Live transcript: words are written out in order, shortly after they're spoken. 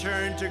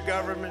Turn to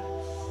government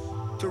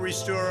to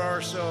restore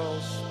our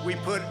souls. We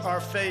put our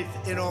faith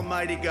in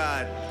Almighty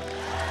God.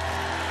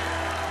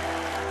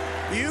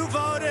 You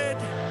voted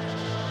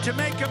to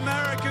make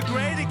America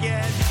great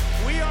again.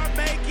 We are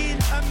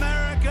making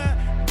America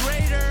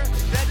greater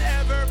than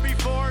ever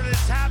before, and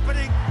it's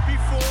happening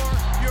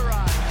before your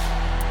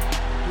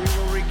eyes. We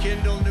will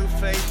rekindle new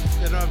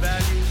faith in our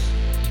values,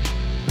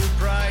 new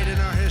pride in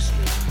our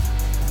history,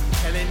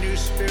 and a new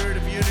spirit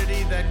of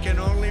unity that can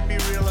only be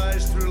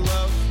realized through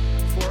love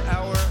for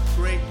our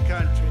great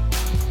country.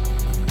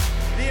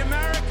 The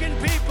American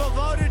people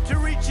voted to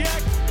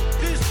reject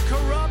this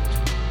corrupt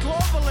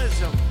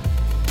globalism.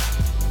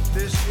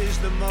 This is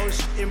the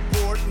most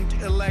important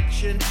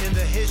election in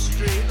the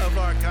history of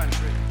our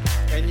country.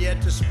 And yet,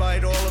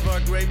 despite all of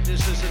our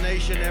greatness as a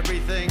nation,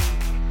 everything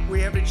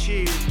we have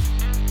achieved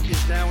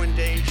is now in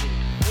danger.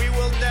 We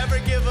will never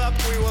give up.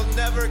 We will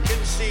never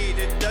concede.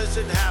 It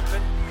doesn't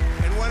happen.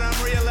 And when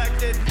I'm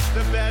reelected,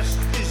 the best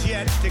is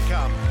yet to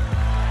come.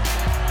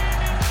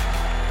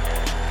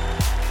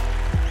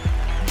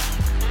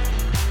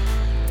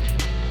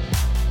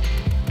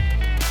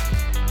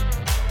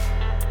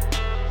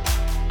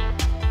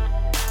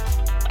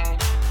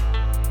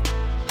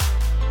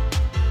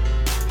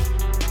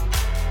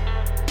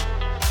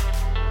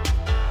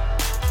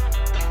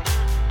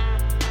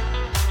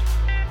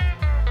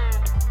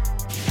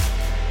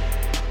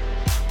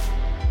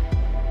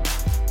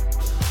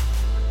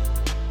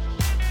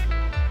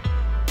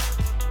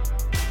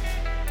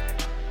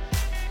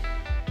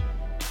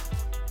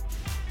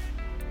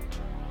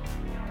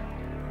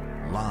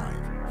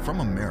 From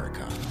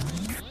America,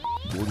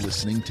 you're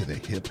listening to the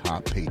Hip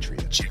Hop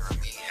Patriot,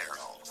 Jeremy Herrell.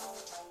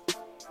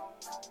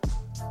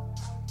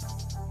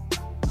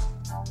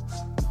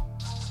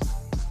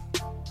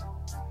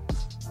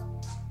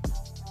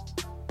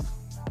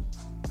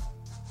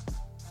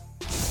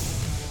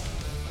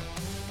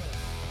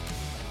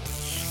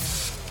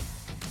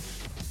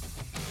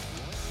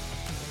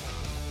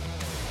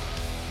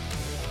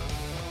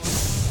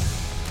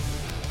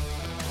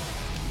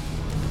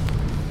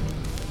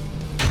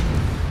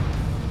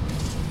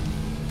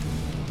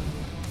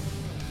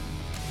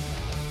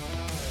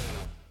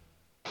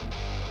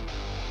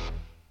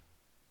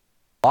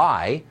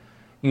 Lie.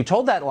 You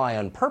told that lie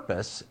on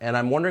purpose, and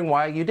I'm wondering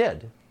why you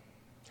did.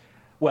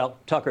 Well,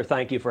 Tucker,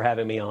 thank you for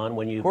having me on.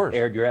 When you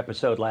aired your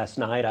episode last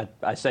night,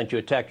 I sent you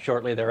a text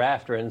shortly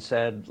thereafter and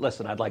said,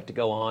 listen, I'd like to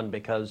go on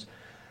because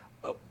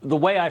the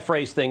way I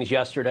phrased things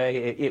yesterday,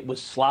 it was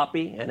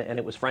sloppy and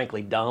it was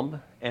frankly dumb.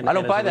 And I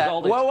don't buy that.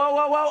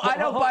 Whoa. I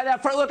don't buy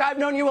that. Look, I've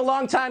known you a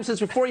long time, since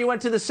before you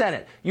went to the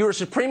Senate. You were a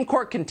Supreme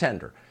Court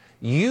contender.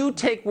 You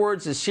take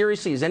words as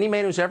seriously as any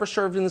man who's ever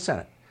served in the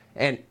Senate.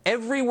 And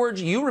every word,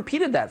 you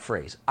repeated that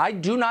phrase. I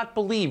do not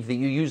believe that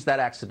you used that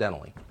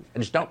accidentally. I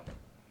just don't.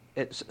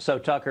 So,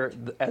 Tucker,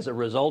 as a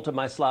result of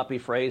my sloppy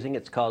phrasing,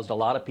 it's caused a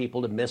lot of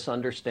people to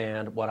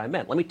misunderstand what I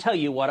meant. Let me tell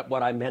you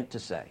what I meant to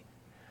say.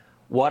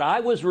 What I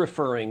was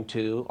referring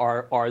to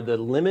are the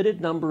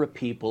limited number of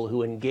people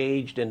who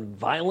engaged in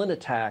violent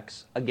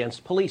attacks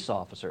against police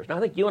officers. Now, I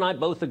think you and I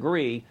both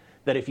agree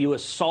that if you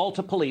assault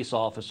a police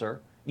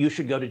officer, you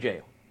should go to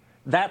jail.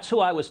 That's who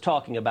I was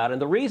talking about.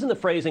 And the reason the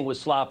phrasing was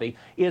sloppy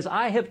is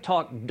I have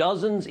talked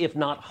dozens, if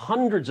not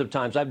hundreds of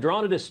times. I've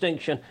drawn a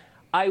distinction.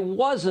 I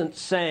wasn't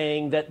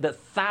saying that the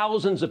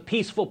thousands of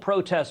peaceful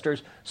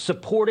protesters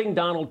supporting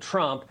Donald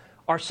Trump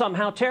are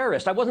somehow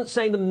terrorists. I wasn't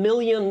saying the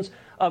millions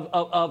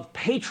of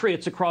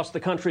patriots across the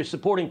country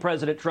supporting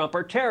President Trump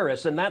are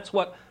terrorists. And that's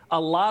what a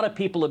lot of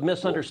people have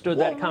misunderstood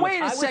that comment.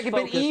 Wait a second,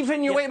 but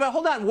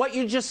hold on. What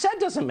you just said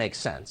doesn't make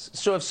sense.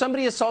 So if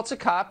somebody assaults a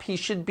cop, he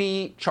should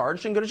be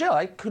charged and go to jail.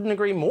 I couldn't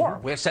agree more.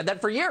 We have said that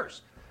for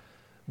years.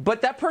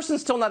 But that person's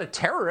still not a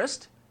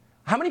terrorist.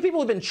 How many people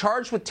have been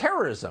charged with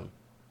terrorism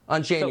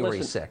on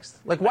January 6th?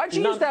 Like, why'd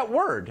you use that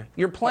word?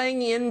 You're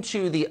playing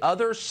into the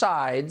other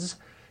side's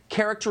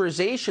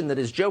characterization that,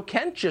 as Joe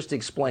Kent just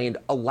explained,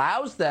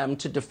 allows them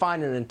to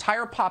define an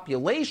entire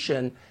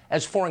population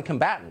as foreign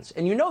combatants.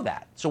 And you know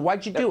that. So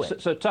why'd you do it?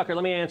 So, Tucker,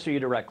 let me answer you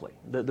directly.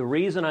 The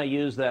reason I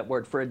use that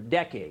word, for a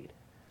decade,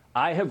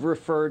 I have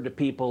referred to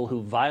people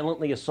who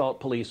violently assault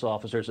police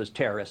officers as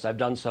terrorists. I've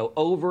done so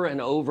over and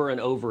over and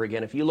over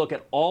again. If you look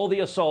at all the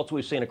assaults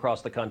we've seen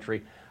across the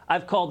country,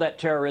 I've called that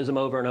terrorism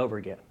over and over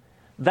again.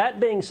 That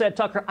being said,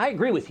 Tucker, I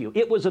agree with you.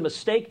 It was a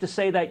mistake to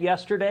say that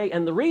yesterday.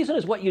 And the reason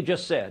is what you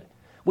just said,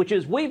 which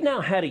is we've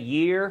now had a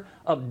year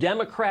of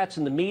Democrats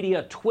in the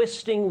media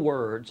twisting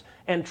words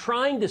and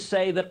trying to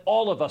say that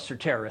all of us are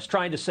terrorists,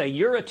 trying to say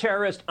you're a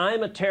terrorist,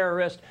 I'm a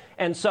terrorist.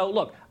 And so,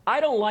 look, I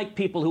don't like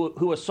people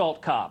who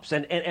assault cops,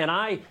 and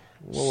I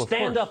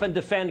stand up and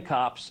defend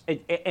cops.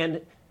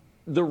 And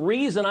the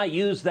reason I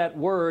use that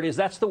word is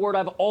that's the word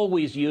I've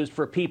always used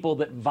for people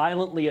that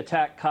violently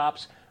attack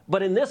cops.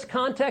 But in this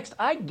context,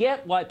 I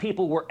get why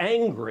people were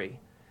angry,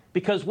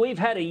 because we've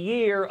had a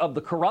year of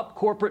the corrupt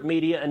corporate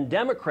media and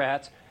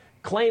Democrats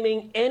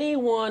claiming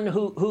anyone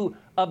who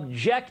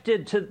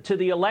objected to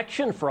the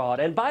election fraud.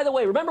 And by the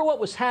way, remember what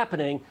was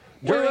happening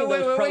during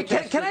those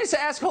protests? Can I just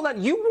ask, hold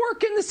on, you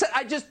work in the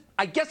Senate.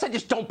 I guess I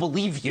just don't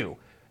believe you.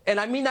 And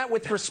I mean that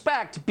with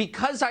respect,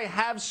 because I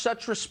have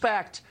such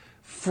respect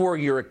for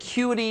your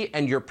acuity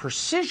and your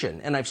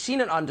precision. And I've seen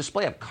it on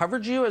display. I've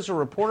covered you as a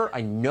reporter. I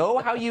know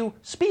how you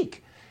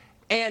speak.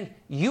 And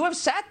you have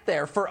sat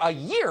there for a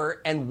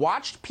year and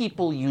watched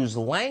people use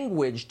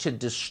language to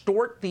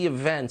distort the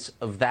events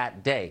of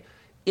that day.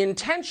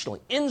 Intentionally.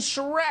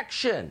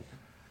 Insurrection.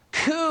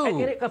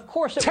 Coup. Of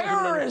course it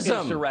terrorism. Wasn't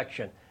an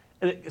insurrection.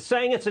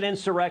 Saying it's an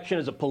insurrection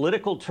is a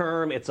political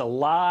term. It's a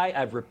lie.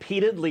 I've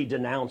repeatedly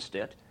denounced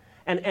it.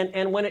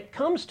 And when it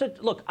comes to,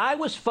 look, I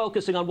was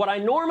focusing on what I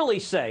normally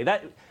say.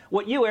 That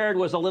what you aired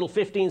was a little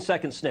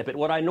 15-second snippet.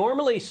 What I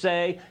normally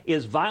say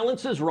is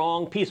violence is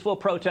wrong, peaceful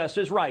protest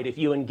is right. If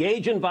you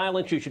engage in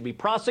violence, you should be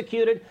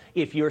prosecuted.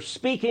 If you're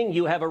speaking,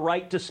 you have a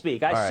right to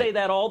speak. I say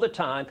that all the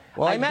time.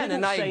 Well, I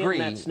agree.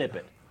 In that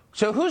snippet.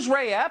 So who's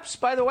Ray Epps,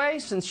 by the way,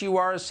 since you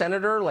are a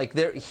senator? Like,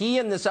 he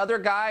and this other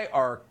guy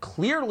are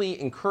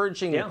clearly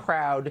encouraging the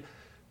crowd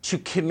to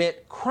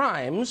commit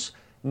crimes.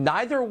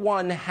 Neither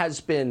one has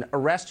been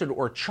arrested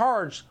or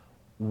charged.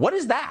 What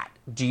is that,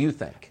 do you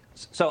think?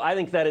 So I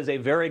think that is a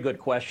very good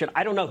question.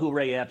 I don't know who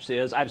Ray Epps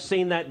is. I've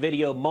seen that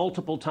video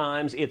multiple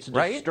times. It's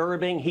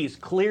disturbing. Right? He's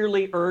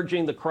clearly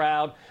urging the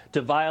crowd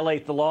to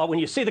violate the law. When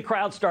you see the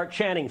crowd start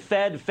chanting,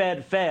 Fed,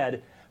 Fed,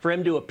 Fed, for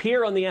him to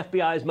appear on the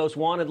FBI's most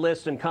wanted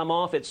list and come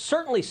off, it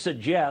certainly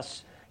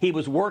suggests he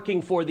was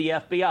working for the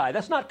FBI.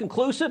 That's not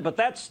conclusive, but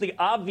that's the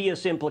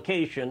obvious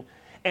implication.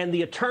 And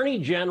the Attorney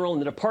General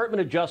and the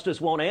Department of Justice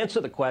won't answer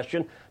the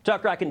question.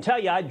 Tucker, I can tell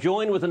you, I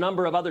joined with a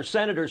number of other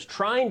senators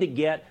trying to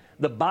get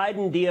the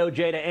Biden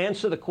DOJ to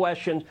answer the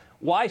question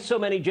why so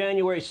many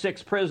January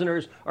 6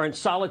 prisoners are in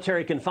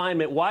solitary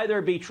confinement, why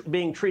they're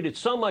being treated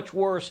so much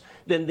worse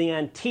than the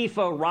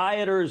Antifa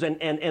rioters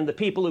and the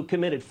people who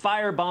committed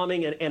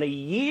firebombing and a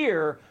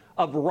year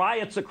of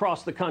riots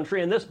across the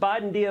country. And this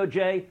Biden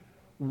DOJ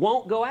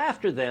won't go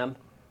after them.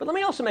 But let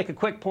me also make a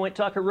quick point,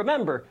 Tucker.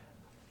 Remember,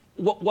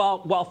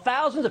 while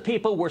thousands of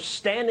people were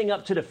standing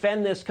up to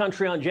defend this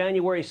country on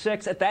January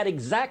 6th, at that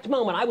exact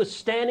moment, I was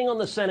standing on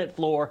the Senate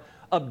floor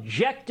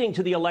objecting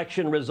to the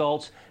election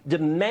results,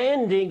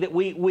 demanding that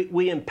we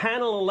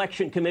impanel an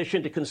election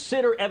commission to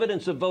consider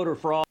evidence of voter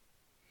fraud.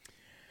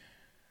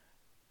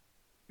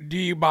 Do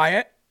you buy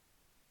it?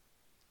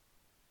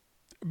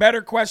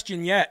 Better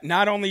question yet,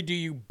 not only do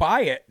you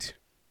buy it,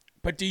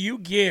 but do you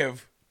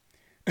give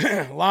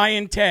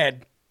Lying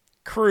Ted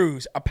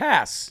Cruz a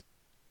pass?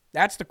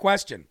 That's the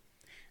question.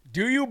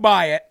 Do you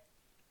buy it,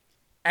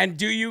 and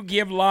do you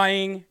give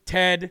Lying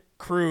Ted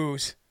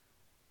Cruz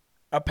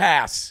a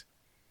pass?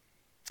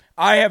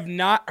 I have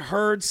not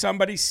heard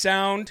somebody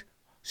sound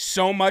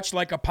so much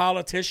like a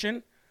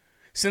politician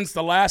since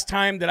the last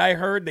time that I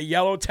heard the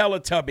yellow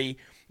Teletubby,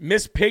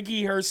 Miss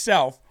Piggy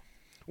herself,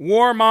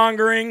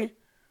 warmongering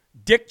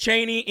Dick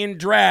Cheney in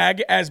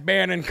drag, as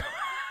Bannon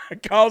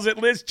calls it,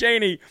 Liz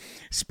Cheney,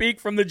 speak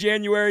from the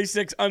January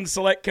 6th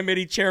Unselect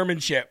Committee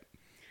chairmanship.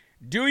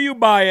 Do you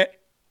buy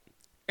it,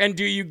 and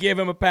do you give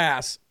him a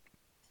pass?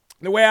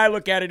 The way I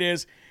look at it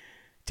is,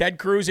 Ted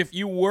Cruz, if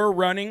you were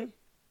running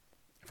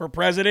for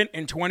president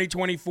in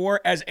 2024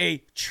 as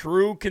a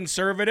true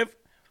conservative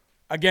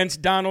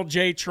against Donald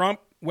J. Trump,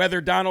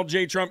 whether Donald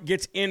J. Trump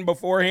gets in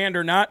beforehand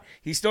or not,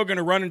 he's still going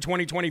to run in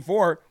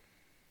 2024.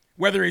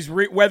 Whether he's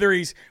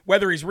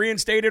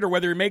reinstated or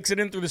whether he makes it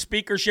in through the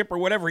speakership or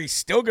whatever, he's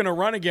still going to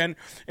run again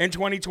in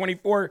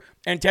 2024.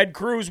 And Ted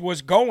Cruz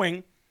was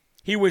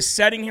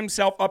setting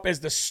himself up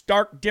as the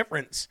stark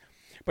difference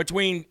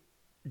between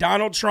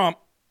Donald Trump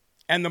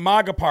and the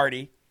MAGA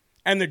party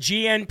and the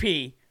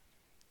GNP.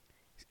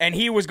 And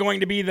he was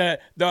going to be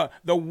the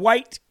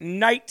white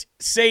knight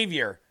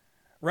savior,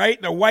 right?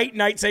 The white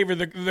knight savior,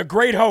 the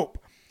great hope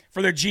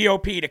for the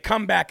GOP to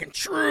come back and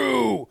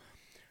true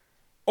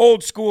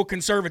old school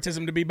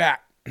conservatism to be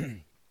back.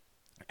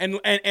 and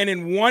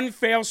in one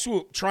fell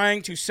swoop,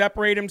 trying to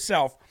separate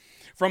himself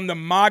from the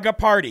MAGA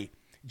party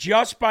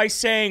just by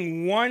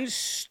saying one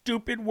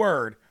stupid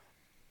word,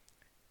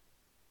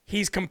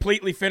 he's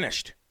completely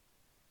finished.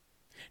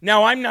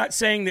 Now, I'm not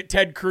saying that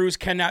Ted Cruz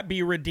cannot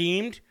be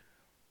redeemed.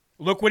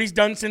 Look what he's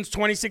done since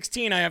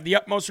 2016. I have the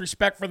utmost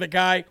respect for the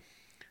guy,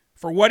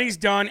 for what he's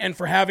done, and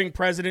for having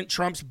President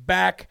Trump's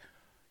back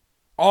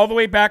all the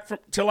way back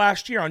to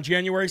last year on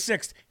January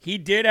 6th. He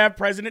did have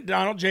President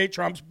Donald J.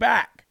 Trump's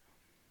back.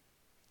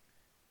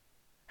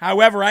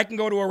 However, I can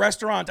go to a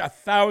restaurant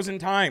 1,000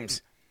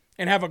 times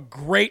and have a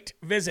great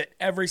visit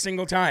every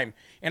single time.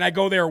 And I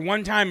go there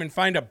one time and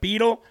find a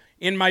beetle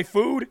in my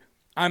food,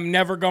 I'm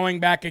never going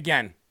back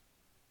again.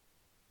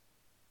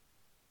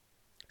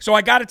 So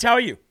I got to tell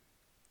you,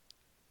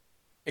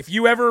 if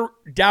you ever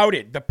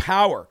doubted the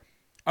power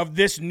of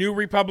this new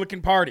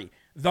Republican Party,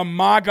 the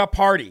MAGA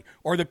party,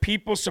 or the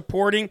people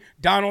supporting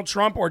Donald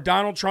Trump or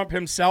Donald Trump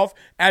himself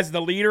as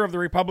the leader of the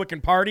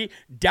Republican Party,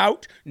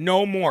 doubt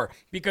no more.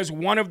 Because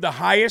one of the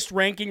highest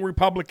ranking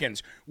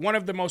Republicans, one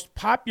of the most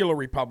popular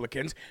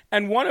Republicans,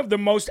 and one of the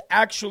most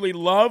actually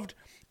loved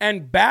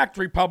and backed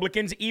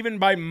Republicans, even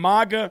by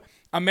MAGA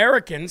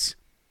Americans,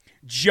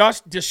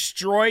 just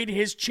destroyed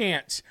his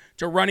chance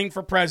to running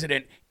for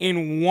president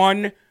in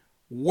one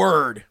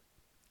word: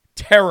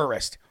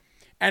 terrorist.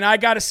 And I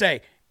got to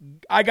say,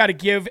 I got to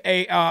give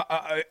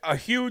a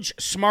huge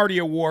Smarty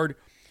Award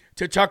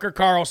to Tucker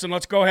Carlson.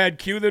 Let's go ahead,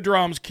 cue the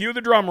drums. Cue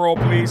the drum roll,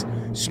 please.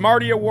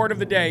 Smarty Award of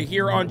the day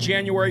here on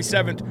January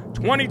 7th,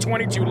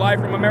 2022, live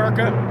from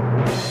America.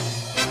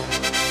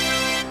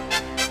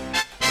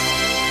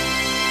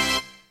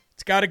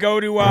 It's got to go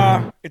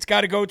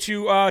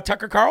to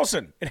Tucker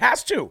Carlson. It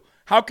has to.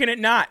 How can it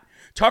not?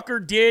 Tucker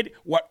did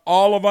what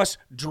all of us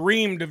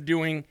dreamed of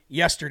doing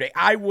yesterday.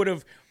 I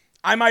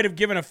might have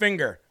given a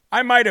finger.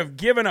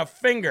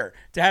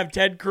 To have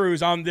Ted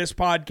Cruz on this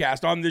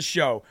podcast, on this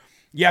show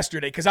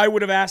yesterday, because I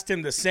would have asked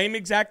him the same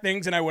exact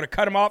things, and I would have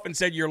cut him off and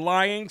said, "You're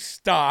lying.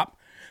 Stop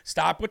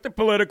with the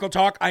political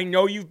talk. I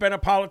know you've been a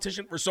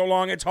politician for so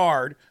long, it's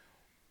hard.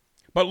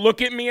 But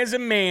look at me as a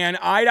man,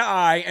 eye to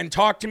eye, and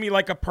talk to me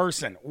like a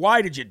person.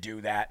 Why did you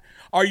do that?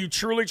 Are you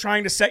truly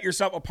trying to set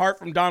yourself apart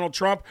from Donald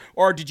Trump,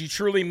 or did you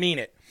truly mean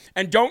it?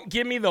 And don't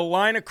give me the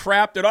line of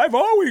crap that I've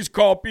always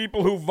called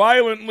people who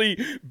violently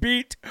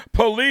beat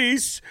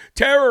police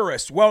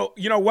terrorists." Well,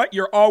 you know what?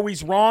 You're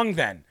always wrong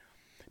then.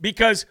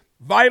 Because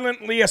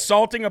violently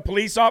assaulting a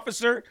police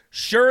officer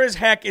sure as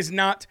heck is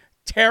not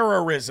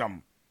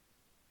terrorism.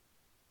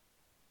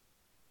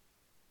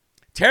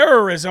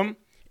 Terrorism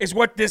is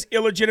what this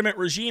illegitimate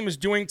regime is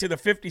doing to the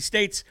 50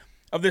 states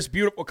of this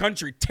beautiful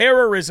country.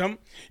 Terrorism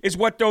is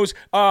what those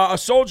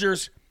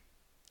soldiers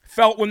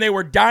felt when they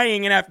were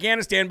dying in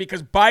Afghanistan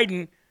because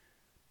Biden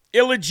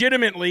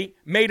illegitimately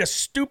made a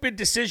stupid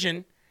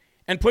decision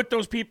and put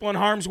those people in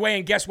harm's way,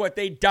 and guess what?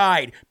 They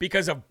died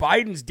because of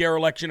Biden's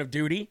dereliction of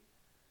duty.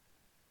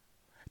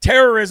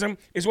 Terrorism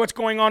is what's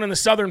going on in the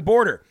southern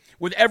border,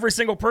 with every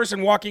single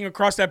person walking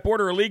across that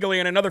border illegally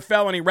and another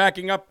felony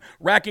racking up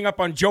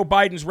on Joe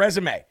Biden's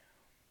resume.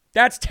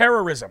 That's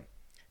terrorism.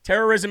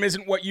 Terrorism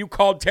isn't what you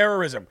called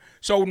terrorism.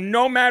 So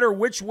no matter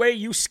which way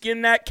you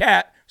skin that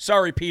cat,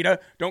 sorry,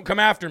 PETA, don't come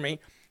after me.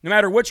 No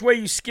matter which way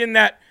you skin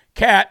that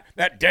cat,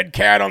 that dead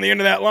cat on the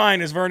end of that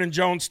line, as Vernon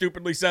Jones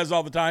stupidly says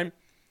all the time,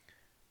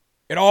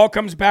 it all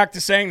comes back to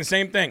saying the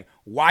same thing.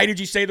 Why did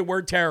you say the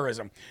word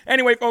terrorism?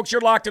 Anyway, folks,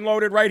 you're locked and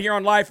loaded right here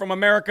on Live from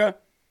America.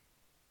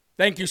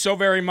 Thank you so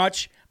very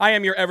much. I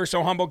am your ever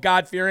so humble,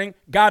 God-fearing,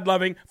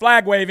 God-loving,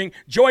 flag-waving,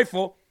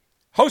 joyful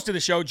host of the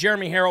show,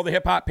 Jeremy Harrell, the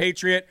hip-hop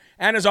patriot,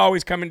 and as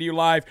always, coming to you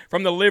live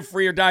from the Live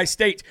Free or Die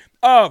state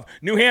of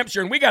New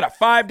Hampshire. And we got a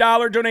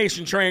 $5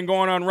 donation train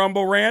going on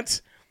Rumble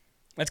Rants.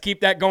 Let's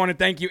keep that going, and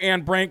thank you,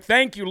 Ann Brank.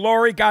 Thank you,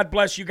 Lori. God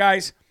bless you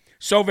guys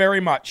so very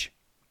much.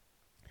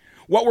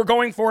 What we're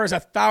going for is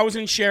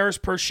 1,000 shares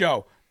per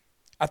show.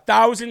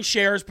 1,000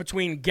 shares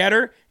between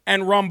Getter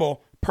and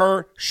Rumble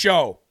per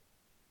show.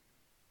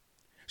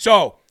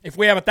 So, if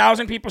we have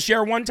 1,000 people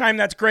share one time,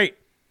 that's great.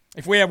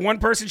 If we have one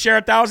person share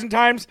 1,000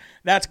 times,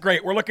 that's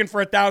great. We're looking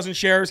for 1,000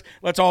 shares.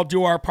 Let's all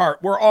do our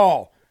part. We're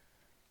all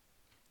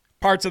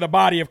parts of the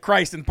body of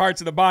Christ and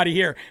parts of the body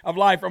here of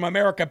Live from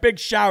America. Big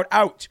shout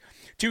out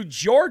to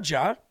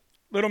Georgia,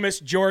 Little Miss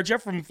Georgia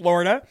from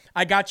Florida.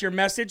 I got your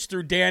message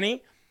through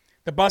Danny,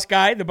 the bus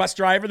guy, the bus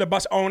driver, the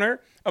bus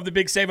owner of the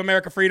Big Save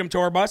America Freedom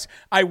Tour bus.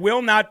 I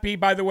will not be,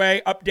 by the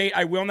way, update,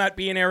 I will not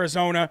be in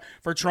Arizona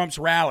for Trump's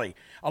rally.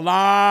 A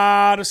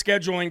lot of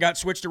scheduling got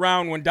switched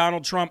around when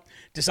Donald Trump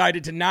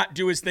decided to not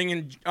do his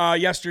thing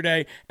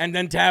yesterday and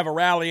then to have a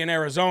rally in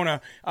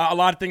Arizona. A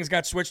lot of things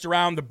got switched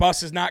around. The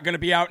bus is not going to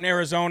be out in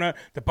Arizona.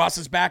 The bus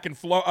is back in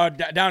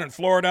down in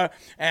Florida,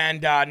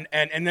 and then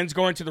it's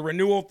going to the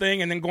renewal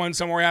thing and then going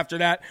somewhere after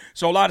that.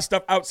 So a lot of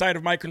stuff outside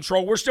of my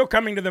control. We're still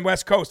coming to the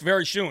West Coast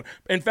very soon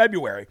in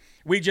February.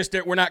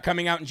 We're not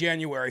coming out in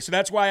January. So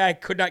that's why I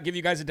could not give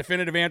you guys a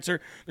definitive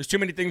answer. There's too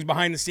many things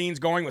behind the scenes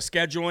going with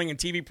scheduling and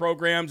TV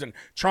programs and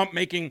Trump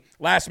making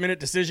last-minute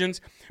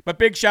decisions. But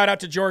big shout-out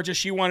to Georgia.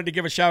 She wanted to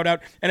give a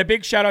shout-out. And a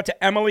big shout-out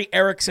to Emily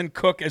Erickson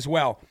Cook as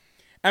well.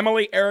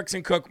 Emily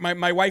Erickson Cook,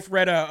 my wife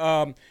read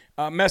a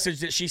message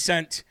that she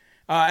sent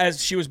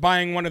as she was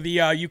buying one of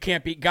the You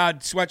Can't Beat God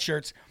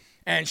sweatshirts.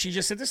 And she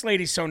just said, this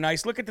lady's so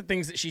nice. Look at the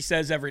things that she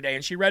says every day.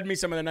 And she read me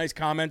some of the nice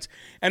comments.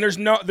 And there's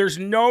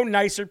no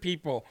nicer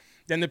people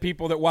than the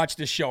people that watch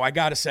this show, I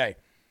got to say.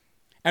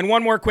 And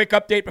one more quick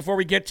update before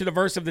we get to the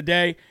verse of the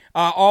day.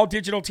 All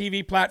digital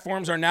TV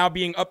platforms are now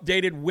being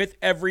updated with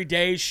every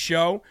day's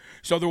show.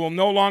 So there will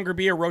no longer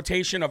be a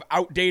rotation of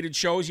outdated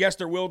shows. Yes,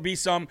 there will be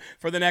some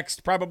for the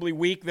next probably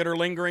week that are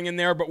lingering in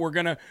there, but we're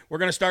gonna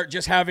start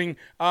just having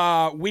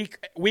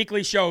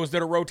weekly shows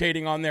that are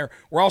rotating on there.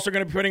 We're also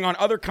going to be putting on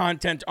other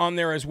content on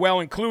there as well,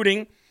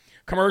 including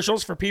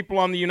commercials for people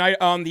on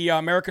the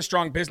America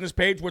Strong business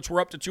page, which we're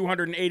up to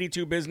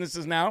 282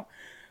 businesses now.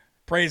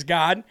 Praise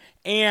God.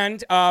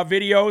 And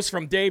videos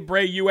from Dave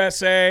Bray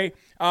USA,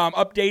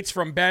 updates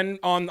from Ben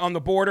on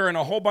the border, and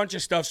a whole bunch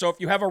of stuff. So if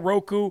you have a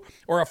Roku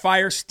or a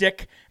Fire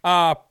Stick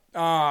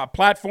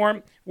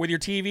platform with your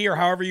TV or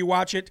however you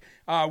watch it,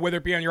 whether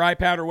it be on your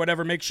iPad or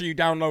whatever, make sure you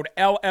download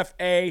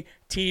LFA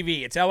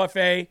TV. It's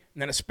LFA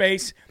and then a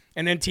space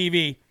and then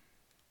TV.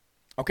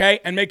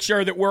 Okay? And make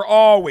sure that we're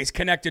always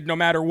connected no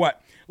matter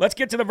what. let's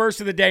get to the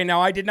verse of the day.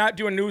 Now, I did not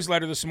do a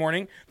newsletter this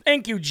morning.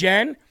 Thank you,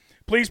 Jen.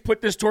 Please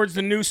put this towards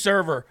the new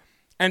server.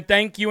 And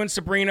thank you and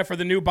Sabrina for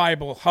the new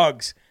Bible.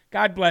 Hugs.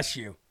 God bless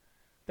you.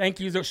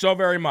 Thank you so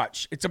very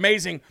much. It's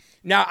amazing.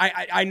 Now,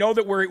 I know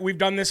that we've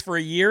done this for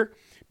a year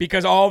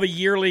because all the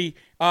yearly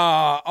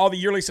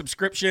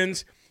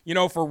subscriptions, you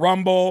know, for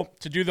Rumble,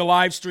 to do the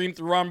live stream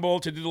through Rumble,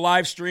 to do the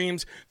live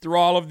streams through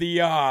all of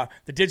the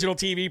digital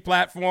TV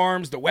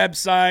platforms, the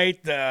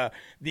website,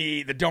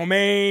 the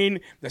domain,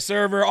 the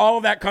server, all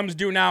of that comes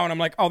due now. And I'm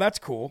like, oh, that's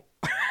cool.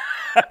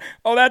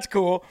 Oh, that's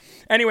cool.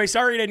 Anyway,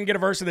 sorry I didn't get a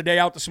verse of the day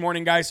out this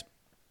morning, guys.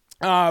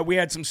 We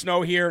had some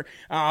snow here,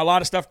 a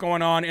lot of stuff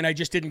going on, and I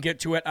just didn't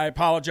get to it. I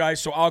apologize,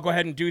 so I'll go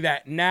ahead and do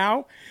that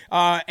now.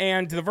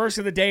 And the verse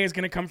of the day is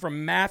going to come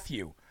from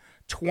Matthew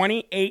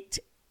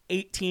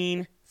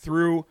 28:18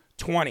 through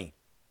 20.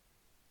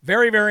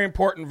 Very, very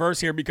important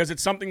verse here because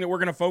it's something that we're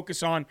going to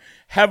focus on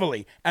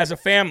heavily as a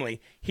family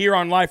here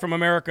on Live from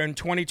America in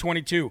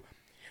 2022.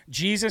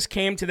 Jesus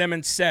came to them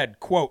and said,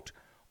 quote,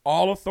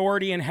 "All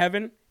authority in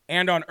heaven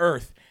and on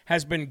earth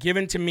has been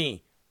given to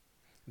me.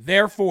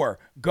 Therefore,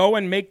 go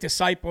and make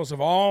disciples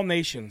of all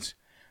nations,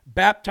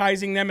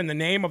 baptizing them in the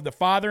name of the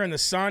Father and the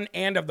Son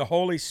and of the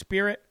Holy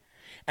Spirit,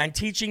 and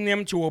teaching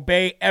them to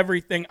obey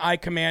everything I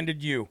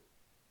commanded you.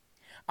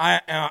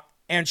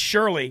 And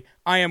surely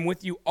I am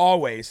with you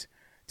always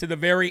to the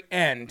very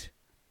end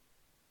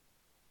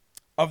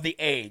of the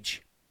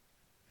age."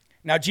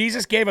 Now,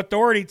 Jesus gave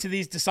authority to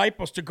these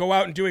disciples to go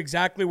out and do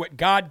exactly what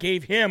God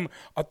gave him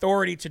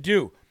authority to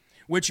do,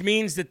 which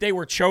means that they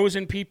were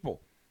chosen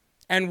people.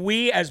 And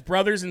we as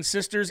brothers and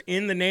sisters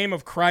in the name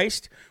of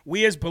Christ,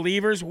 we as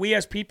believers, we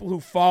as people who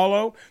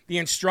follow the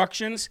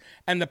instructions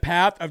and the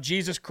path of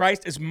Jesus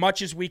Christ as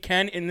much as we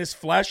can in this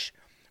flesh,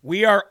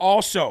 we are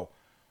also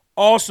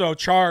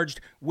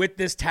charged with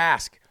this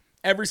task,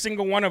 every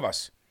single one of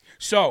us.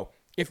 So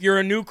if you're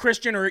a new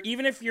Christian, or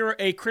even if you're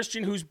a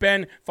Christian who's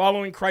been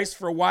following Christ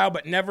for a while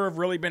but never have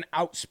really been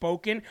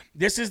outspoken,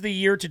 this is the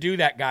year to do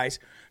that, guys.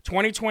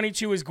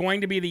 2022 is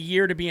going to be the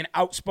year to be an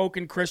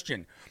outspoken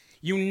Christian.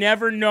 You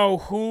never know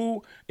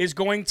who is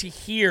going to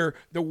hear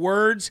the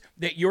words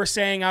that you're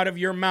saying out of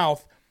your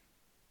mouth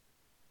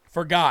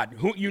for God.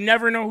 You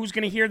never know who's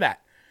going to hear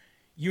that.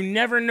 You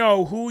never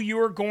know who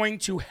you're going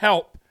to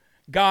help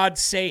God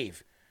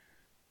save.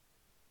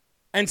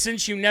 And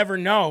since you never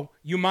know,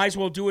 you might as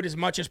well do it as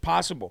much as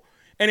possible.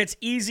 And it's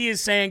easy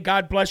as saying,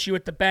 God bless you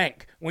at the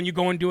bank when you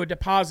go and do a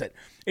deposit.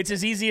 It's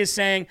as easy as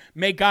saying,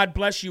 may God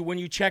bless you when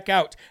you check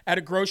out at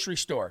a grocery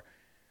store.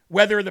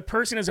 Whether the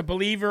person is a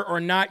believer or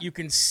not, you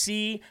can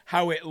see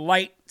how it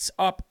lights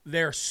up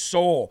their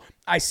soul.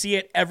 I see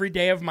it every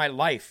day of my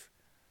life.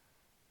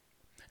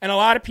 And a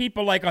lot of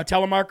people, like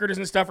telemarketers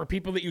and stuff, or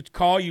people that you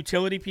call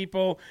utility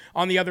people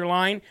on the other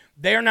line,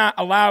 they're not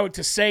allowed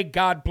to say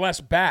God bless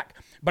back.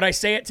 But I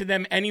say it to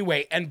them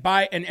anyway. And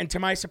to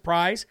my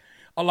surprise,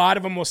 a lot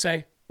of them will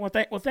say, well,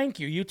 thank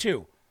you. You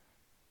too.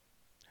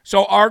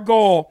 So our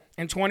goal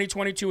in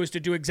 2022 is to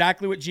do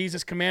exactly what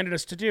Jesus commanded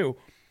us to do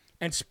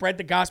and spread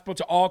the gospel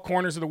to all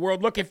corners of the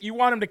world. Look, if you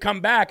want him to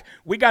come back,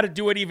 we got to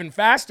do it even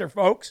faster,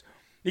 folks,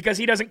 because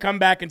he doesn't come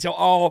back until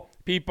all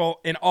people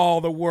in all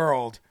the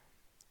world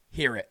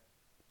hear it.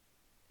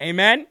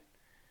 Amen?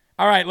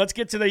 All right, let's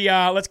get to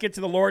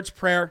the Lord's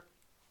Prayer.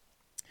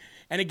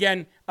 And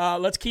again,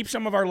 let's keep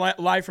some of our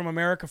Live from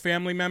America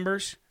family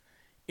members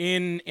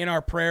in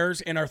our prayers,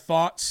 in our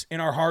thoughts, in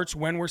our hearts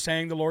when we're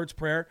saying the Lord's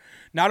Prayer.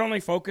 Not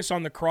only focus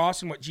on the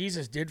cross and what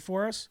Jesus did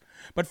for us,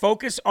 but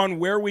focus on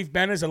where we've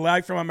been as a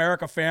Live from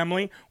America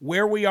family,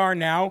 where we are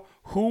now,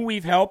 who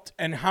we've helped,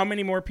 and how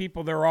many more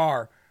people there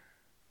are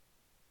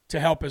to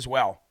help as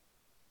well.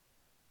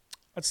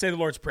 Let's say the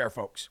Lord's Prayer,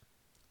 folks.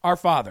 Our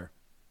Father,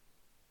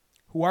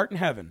 who art in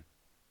heaven,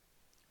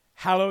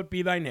 hallowed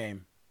be thy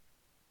name.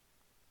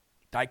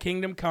 Thy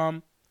kingdom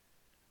come,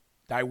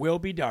 thy will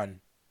be done,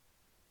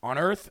 on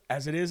earth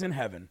as it is in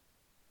heaven.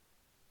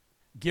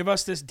 Give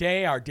us this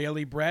day our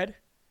daily bread,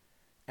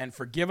 and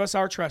forgive us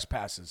our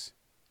trespasses,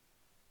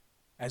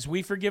 as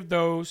we forgive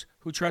those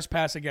who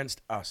trespass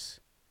against us.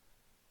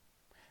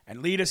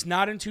 And lead us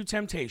not into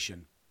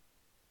temptation,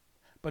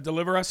 but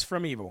deliver us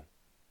from evil.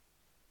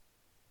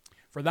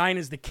 For thine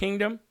is the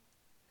kingdom,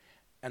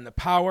 and the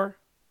power,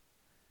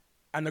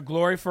 and the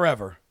glory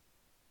forever.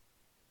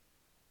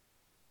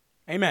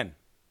 Amen.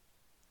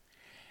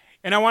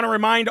 And I want to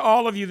remind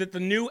all of you that the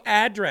new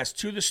address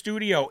to the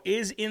studio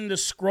is in the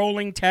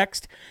scrolling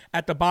text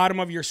at the bottom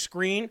of your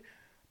screen.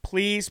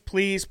 Please,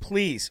 please,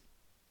 please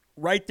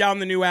write down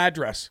the new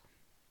address.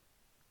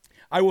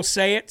 I will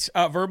say it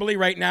verbally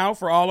right now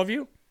for all of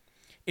you.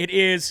 It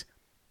is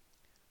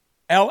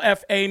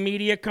LFA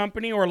Media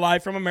Company, or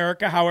Live from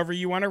America, however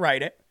you want to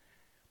write it.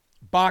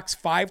 Box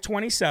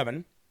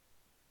 527,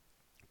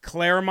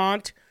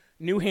 Claremont,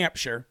 New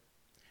Hampshire,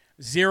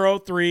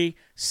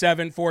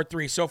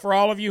 03743. So for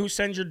all of you who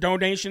send your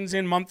donations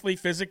in monthly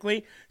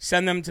physically,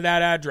 send them to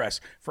that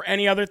address. For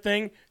any other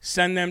thing,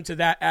 send them to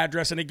that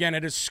address. And again,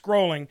 it is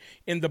scrolling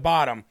in the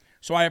bottom.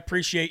 So I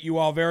appreciate you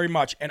all very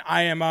much. And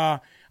I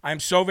I'm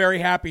so very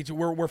happy to.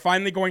 We're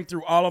finally going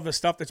through all of the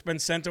stuff that's been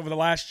sent over the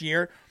last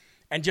year.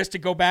 And just to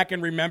go back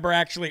and remember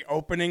actually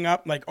opening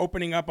up a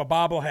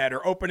bobblehead,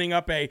 or opening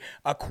up a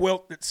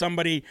quilt that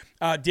somebody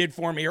did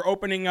for me, or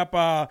opening up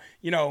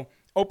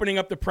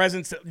the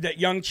presents that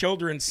young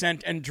children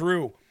sent and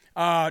drew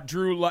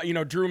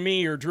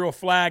me, or drew a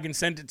flag and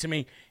sent it to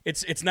me.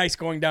 It's nice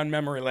going down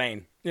memory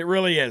lane. It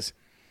really is.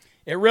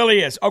 It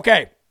really is.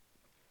 Okay.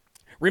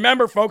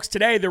 Remember, folks,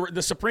 today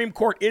the Supreme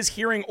Court is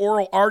hearing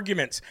oral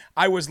arguments.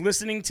 I was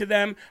listening to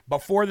them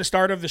before the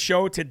start of the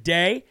show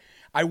today.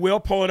 I will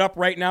pull it up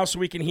right now so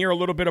we can hear a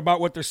little bit about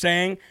what they're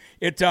saying.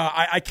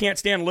 I can't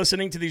stand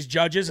listening to these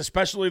judges,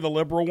 especially the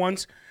liberal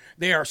ones.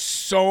 They are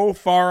so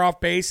far off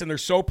base and they're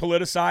so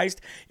politicized.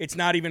 It's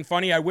not even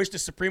funny. I wish the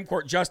Supreme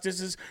Court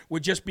justices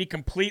would just be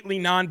completely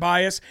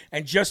non-biased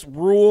and just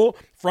rule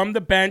from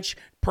the bench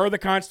per the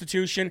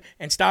Constitution,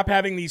 and stop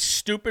having these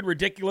stupid,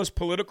 ridiculous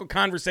political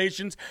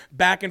conversations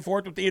back and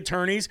forth with the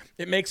attorneys.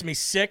 It makes me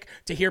sick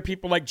to hear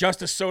people like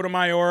Justice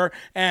Sotomayor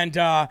and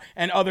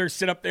others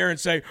sit up there and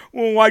say,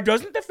 well, why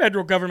doesn't the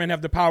federal government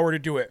have the power to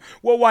do it?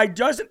 Well, why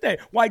doesn't they?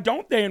 Why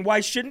don't they? And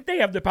why shouldn't they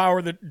have the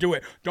power to do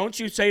it? Don't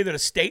you say that a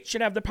state should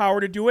have the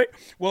power to do it?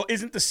 Well,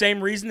 isn't the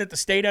same reason that the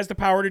state has the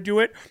power to do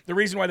it the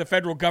reason why the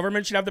federal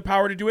government should have the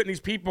power to do it? And these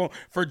people,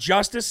 for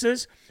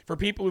justices, for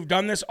people who've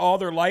done this all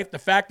their life, the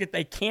fact that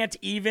they can't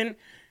even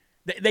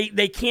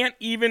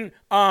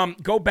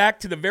go back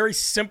to the very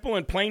simple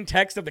and plain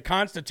text of the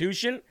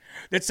Constitution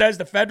that says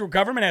the federal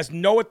government has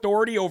no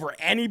authority over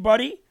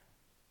anybody.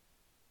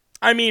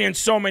 I mean, in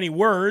so many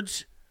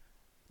words.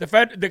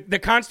 The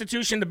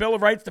Constitution, the Bill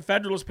of Rights, the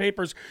Federalist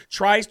Papers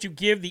tries to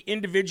give the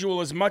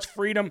individual as much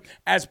freedom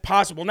as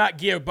possible. Not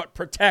give, but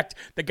protect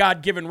the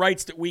God-given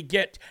rights that we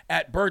get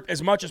at birth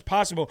as much as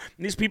possible.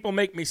 And these people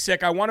make me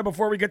sick. I want to,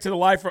 before we get to the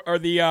live or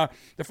the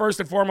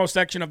first and foremost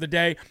section of the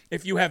day,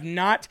 if you have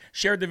not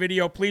shared the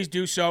video, please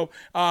do so.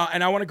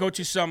 And I want to go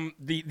to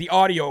the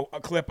audio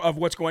clip of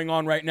what's going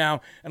on right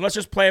now. And let's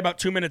just play about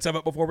 2 minutes of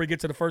it before we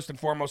get to the first and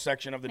foremost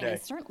section of the day.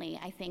 And certainly,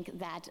 I think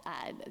that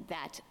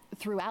that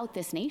throughout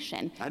this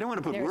nation, I don't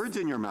want to put words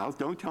in your mouth.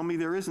 Don't tell me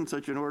there isn't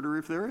such an order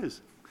if there is.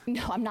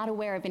 No, I'm not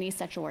aware of any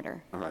such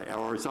order. All right,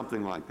 or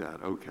something like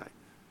that. Okay.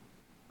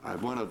 I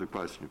have one other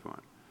question for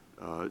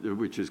you,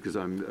 which is because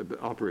I'm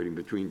operating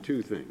between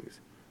two things.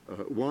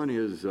 One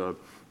is the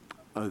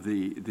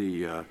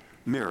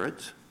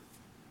merits,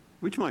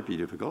 which might be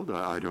difficult.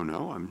 I don't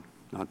know. I'm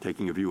not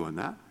taking a view on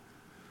that.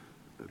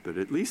 But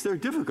at least they're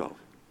difficult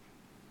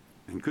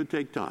and could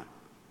take time.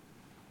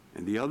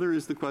 And the other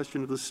is the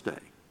question of the stay.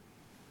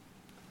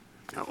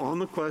 Now, on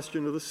the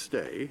question of the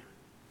stay,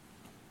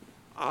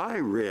 I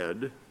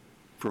read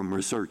from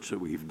research that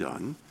we've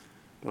done,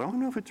 but I don't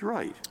know if it's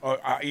right.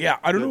 I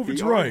don't know if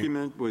it's right. The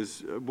argument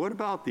was, what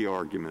about the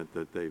argument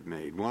that they've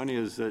made? One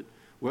is that,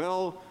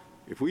 well,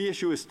 if we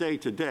issue a stay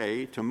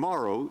today,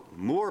 tomorrow,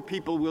 more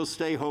people will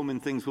stay home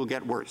and things will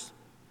get worse.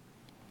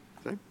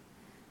 See?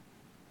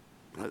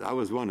 That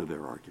was one of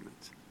their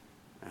arguments.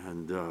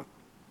 And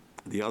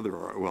the other,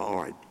 well,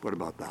 all right, what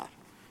about that?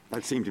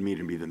 That seemed to me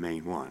to be the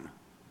main one.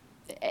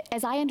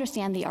 As I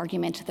understand the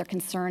argument, they're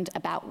concerned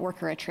about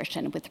worker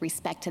attrition with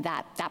respect to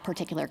that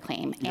particular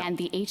claim. Yeah. And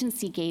the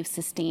agency gave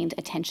sustained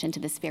attention to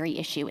this very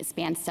issue. It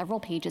spanned several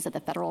pages of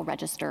the Federal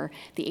Register.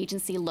 The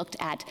agency looked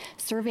at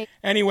survey.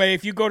 Anyway,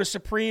 if you go to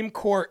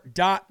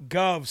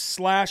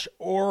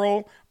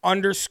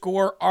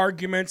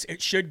supremecourt.gov/oral_arguments,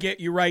 it should get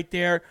you right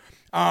there.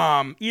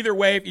 Either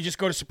way, if you just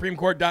go to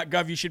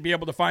supremecourt.gov, you should be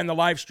able to find the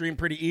live stream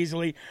pretty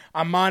easily.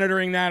 I'm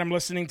monitoring that. I'm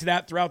listening to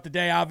that throughout the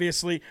day,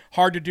 obviously.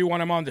 Hard to do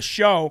when I'm on the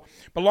show.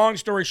 But long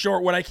story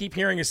short, what I keep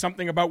hearing is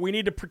something about we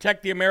need to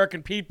protect the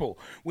American people.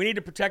 We need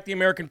to protect the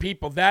American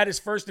people. That is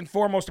first and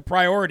foremost a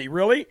priority.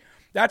 Really?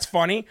 That's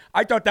funny.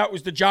 I thought that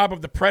was the job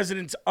of the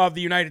President of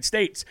the United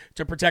States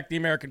to protect the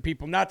American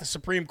people, not the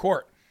Supreme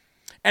Court.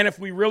 And if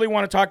we really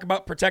want to talk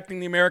about protecting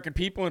the American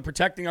people and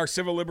protecting our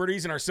civil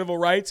liberties and our civil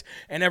rights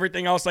and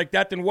everything else like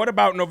that, then what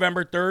about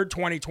November 3rd,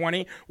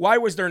 2020? Why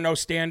was there no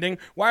standing?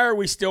 Why are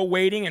we still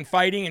waiting and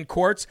fighting in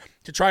courts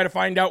to try to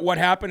find out what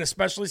happened,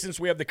 especially since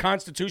we have the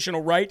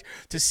constitutional right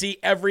to see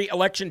every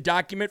election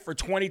document for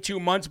 22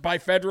 months by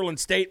federal and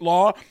state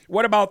law?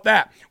 What about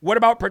that? What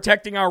about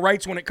protecting our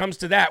rights when it comes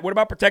to that? What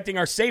about protecting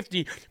our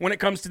safety when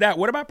it comes to that?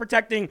 What about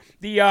protecting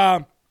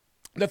the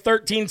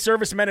 13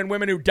 servicemen and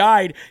women who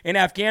died in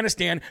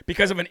Afghanistan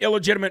because of an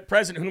illegitimate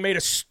president who made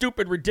a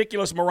stupid,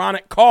 ridiculous,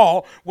 moronic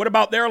call? What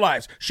about their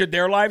lives? Should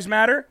their lives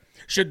matter?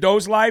 Should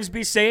those lives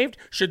be saved?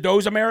 Should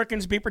those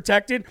Americans be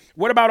protected?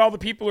 What about all the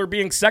people who are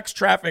being sex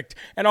trafficked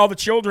and all the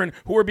children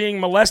who are being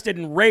molested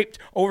and raped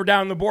over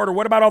down the border?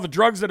 What about all the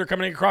drugs that are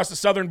coming across the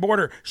southern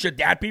border? Should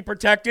that be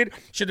protected?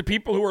 Should the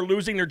people who are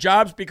losing their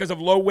jobs because of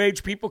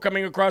low-wage people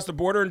coming across the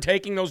border and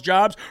taking those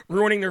jobs,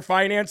 ruining their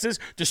finances,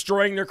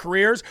 destroying their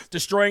careers,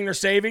 destroying their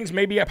savings,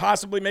 maybe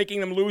possibly making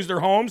them lose their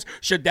homes,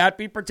 should that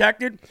be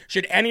protected?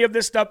 Should any of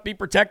this stuff be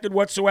protected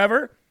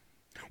whatsoever?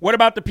 What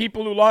about the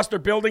people who lost their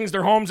buildings,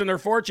 their homes, and their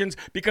fortunes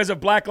because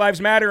of Black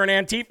Lives Matter and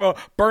Antifa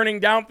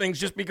burning down things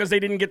just because they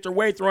didn't get their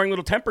way, throwing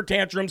little temper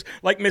tantrums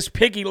like Miss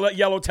Piggy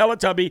Yellow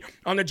Teletubby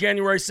on the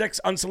January 6th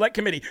Unselect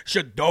Committee?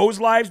 Should those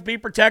lives be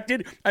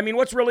protected? I mean,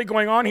 what's really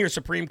going on here,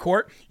 Supreme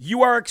Court?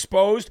 You are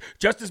exposed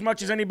just as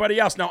much as anybody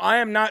else. Now, I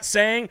am not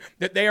saying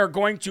that they are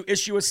going to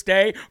issue a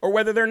stay or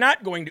whether they're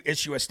not going to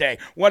issue a stay.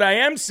 What I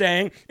am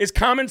saying is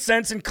common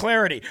sense and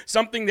clarity,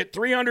 something that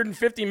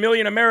 350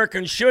 million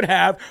Americans should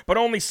have, but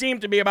only seem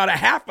to be about a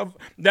half of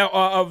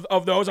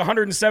those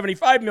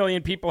 175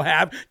 million people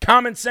have.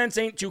 Common sense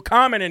ain't too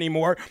common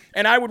anymore,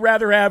 and I would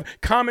rather have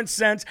common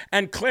sense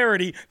and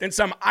clarity than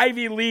some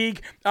Ivy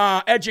League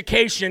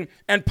education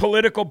and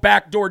political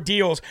backdoor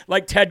deals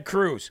like Ted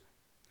Cruz.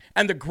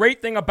 And the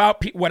great thing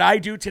about what I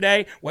do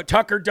today, what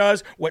Tucker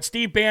does, what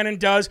Steve Bannon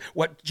does,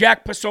 what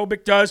Jack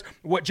Posobiec does,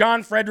 what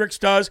John Fredericks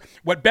does,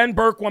 what Ben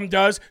Bergquam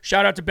does,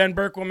 shout out to Ben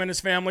Bergquam and his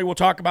family. We'll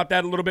talk about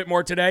that a little bit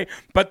more today.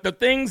 But the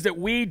things that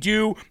we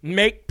do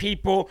make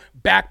people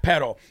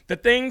backpedal. The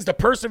things, the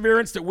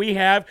perseverance that we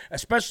have,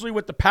 especially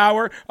with the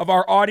power of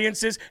our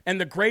audiences and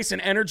the grace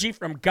and energy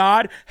from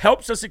God,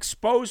 helps us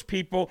expose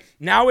people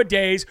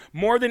nowadays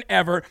more than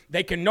ever.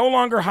 They can no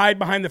longer hide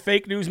behind the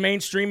fake news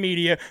mainstream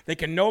media. They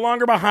can no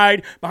longer hide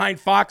behind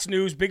Fox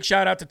News. Big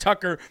shout out to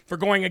Tucker for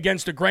going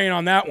against the grain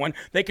on that one.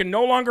 They can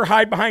no longer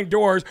hide behind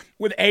doors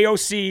with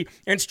AOC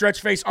and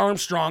Stretchface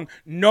Armstrong.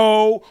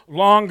 No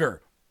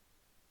longer.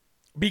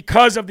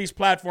 Because of these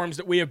platforms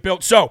that we have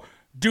built. So,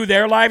 do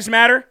their lives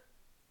matter?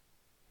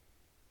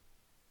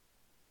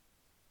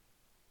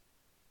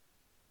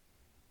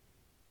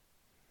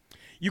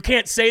 You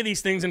can't say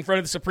these things in front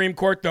of the Supreme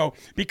Court, though,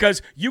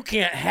 because you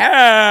can't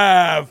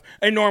have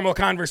a normal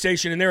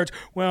conversation in there. It's,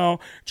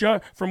 well,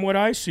 from what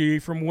I see,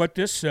 from what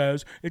this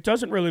says, it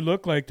doesn't really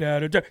look like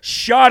that.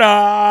 Shut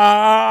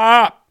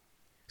up.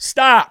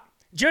 Stop.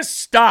 Just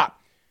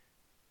stop.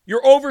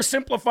 You're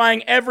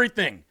oversimplifying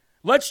everything.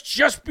 Let's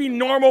just be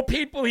normal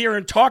people here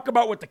and talk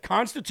about what the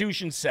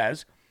Constitution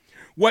says,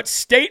 what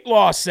state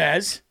law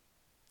says,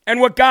 and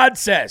what God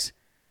says.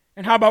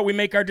 And how about we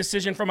make our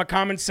decision from a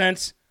common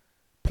sense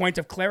point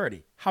of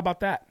clarity? How about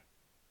that?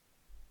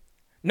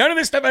 None of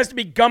this stuff has to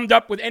be gummed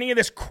up with any of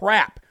this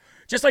crap.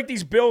 Just like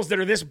these bills that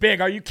are this big.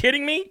 Are you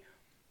kidding me?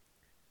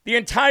 The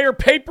entire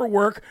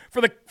paperwork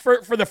for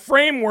the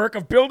framework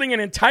of building an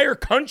entire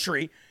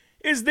country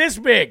is this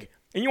big.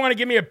 And you want to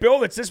give me a bill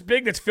that's this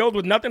big that's filled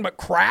with nothing but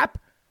crap?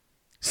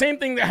 Same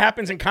thing that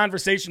happens in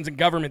conversations in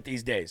government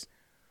these days.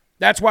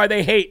 That's why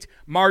they hate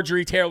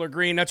Marjorie Taylor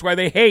Greene. That's why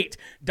they hate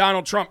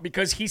Donald Trump,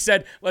 because he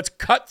said, let's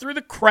cut through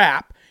the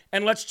crap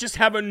and let's just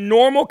have a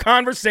normal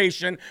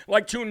conversation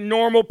like two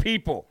normal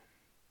people.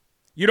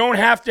 You don't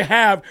have to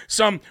have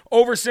some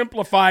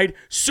oversimplified,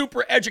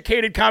 super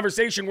educated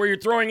conversation where you're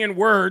throwing in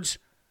words.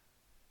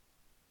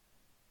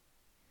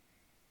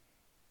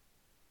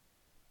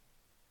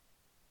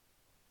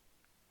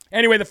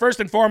 Anyway, the first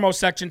and foremost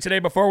section today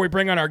before we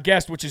bring on our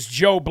guest, which is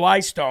Joe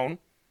Blystone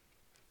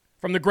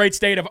from the great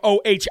state of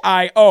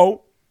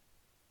Ohio.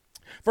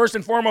 First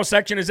and foremost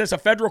section is this: a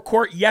federal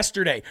court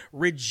yesterday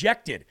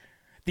rejected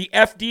the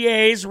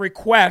FDA's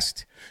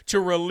request to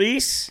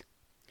release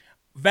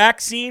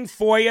vaccine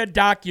FOIA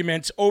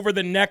documents over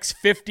the next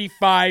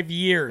 55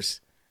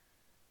 years.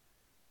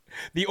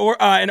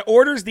 And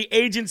orders the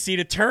agency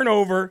to turn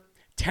over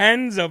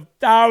tens of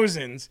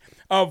thousands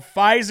of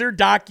Pfizer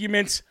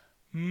documents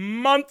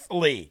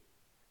monthly.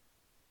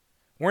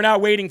 We're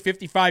not waiting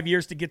 55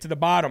 years to get to the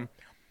bottom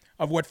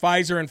of what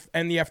Pfizer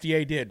and the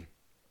FDA did.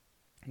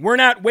 We're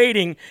not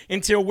waiting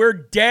until we're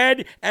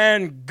dead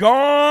and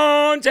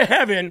gone to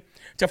heaven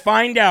to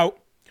find out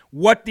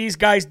what these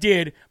guys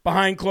did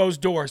behind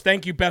closed doors.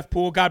 Thank you, Beth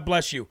Poole. God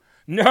bless you.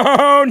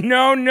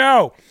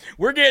 No.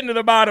 We're getting to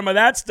the bottom of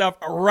that stuff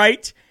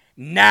right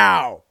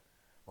now.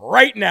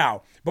 Right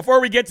now.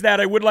 Before we get to that,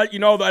 I would like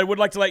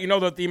to let you know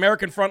that the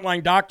American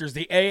Frontline Doctors,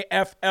 the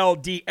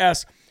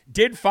AFLDS,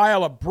 did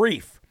file a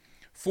brief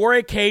for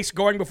a case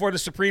going before the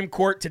Supreme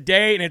Court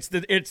today, and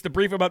it's the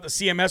brief about the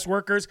CMS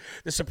workers.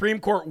 The Supreme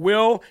Court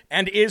will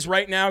and is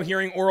right now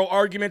hearing oral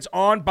arguments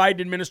on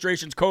Biden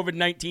administration's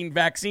COVID-19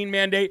 vaccine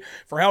mandate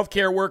for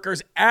healthcare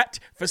workers at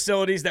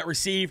facilities that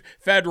receive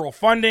federal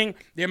funding.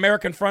 The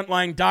American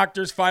Frontline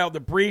Doctors filed the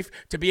brief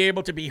to be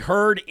able to be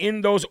heard in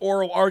those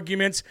oral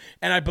arguments,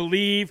 and I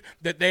believe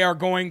that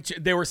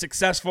they were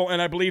successful,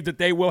 and I believe that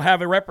they will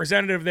have a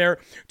representative there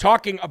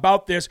talking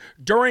about this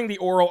during the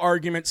oral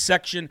argument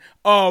section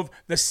of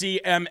the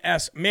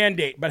CMS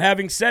mandate. But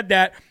having said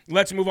that,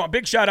 let's move on.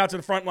 Big shout out to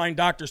the Frontline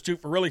Doctors, too,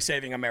 for really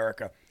saving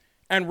America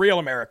and real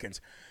Americans.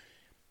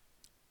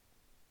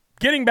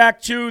 Getting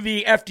back to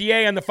the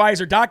FDA and the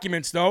Pfizer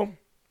documents, though,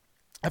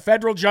 a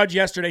federal judge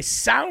yesterday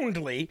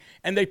soundly,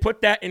 and they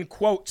put that in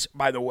quotes,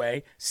 by the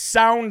way,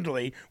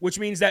 soundly, which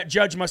means that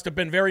judge must have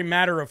been very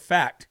matter of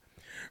fact,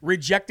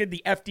 rejected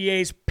the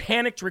FDA's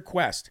panicked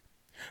request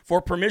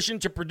for permission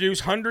to produce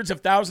hundreds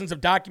of thousands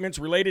of documents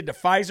related to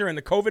Pfizer and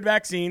the COVID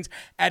vaccines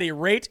at a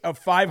rate of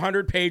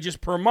 500 pages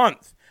per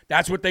month.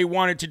 That's what they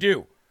wanted to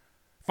do.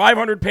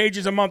 500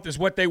 pages a month is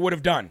what they would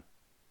have done.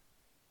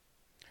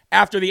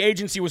 after the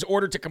agency was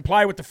ordered to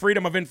comply with the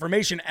Freedom of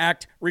Information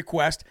Act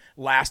request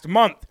last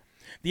month.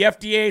 The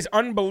FDA's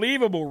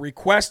unbelievable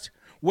request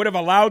would have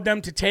allowed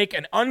them to take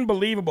an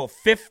unbelievable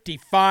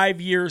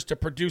 55 years to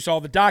produce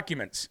all the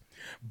documents.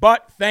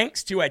 But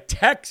thanks to a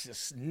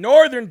Texas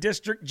Northern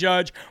District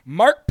Judge,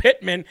 Mark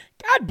Pittman,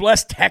 God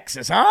bless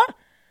Texas, huh?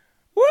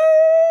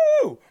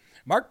 Woo!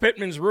 Mark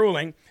Pittman's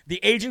ruling, the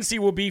agency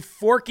will be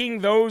forking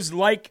those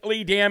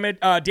likely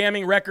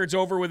damning records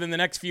over within the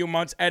next few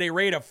months at a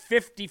rate of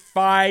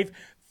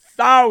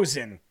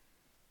 55,000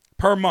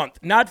 per month.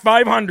 Not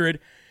 500,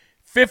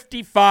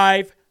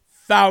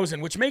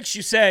 55,000, which makes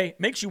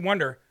you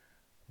wonder,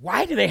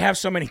 why do they have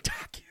so many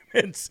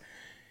documents?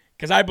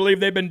 Because I believe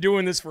they've been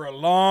doing this for a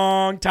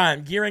long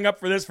time, gearing up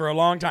for this for a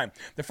long time.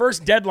 The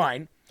first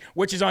deadline,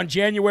 which is on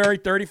January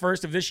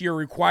 31st of this year,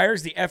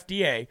 requires the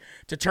FDA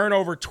to turn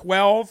over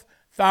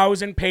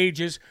 12,000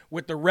 pages,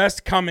 with the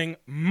rest coming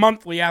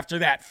monthly after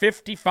that,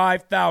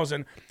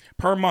 55,000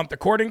 per month.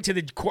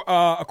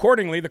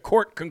 Accordingly, the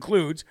court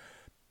concludes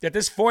that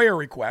this FOIA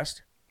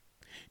request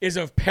is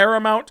of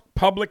paramount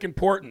public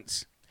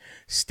importance.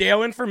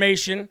 Stale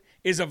information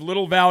is of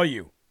little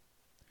value.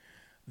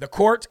 The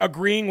court,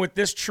 agreeing with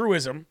this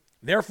truism,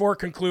 therefore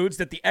concludes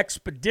that the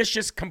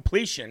expeditious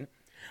completion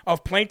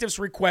of plaintiff's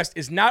request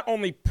is not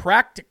only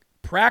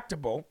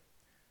practicable,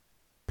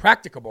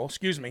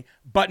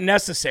 but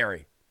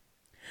necessary.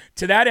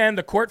 To that end,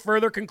 the court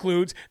further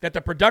concludes that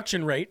the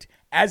production rate,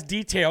 as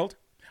detailed,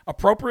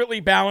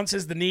 appropriately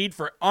balances the need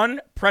for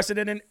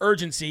unprecedented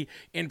urgency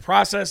in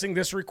processing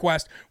this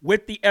request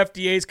with the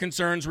FDA's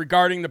concerns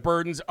regarding the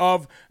burdens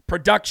of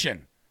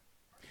production.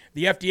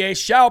 The FDA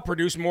shall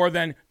produce more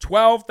than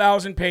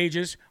 12,000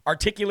 pages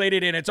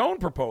articulated in its own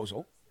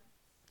proposal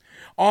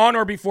on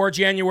or before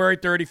January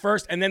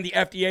 31st, and then the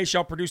FDA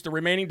shall produce the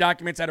remaining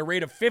documents at a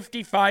rate of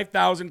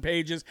 55,000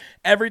 pages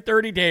every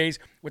 30 days,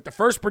 with the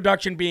first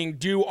production being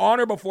due on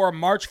or before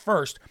March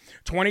 1st,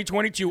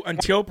 2022,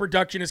 until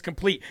production is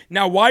complete.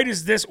 Now, why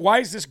is this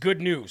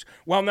good news?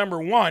 Well,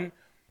 number one,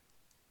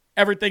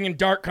 everything in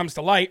dark comes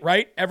to light,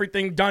 right?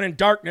 Everything done in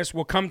darkness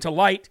will come to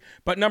light.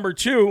 But number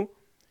two,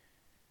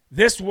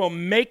 this will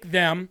make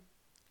them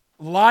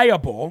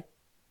liable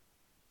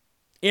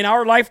in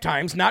our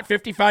lifetimes, not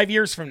 55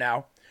 years from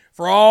now,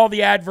 for all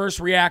the adverse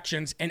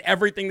reactions and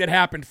everything that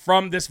happened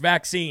from this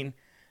vaccine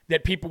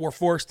that people were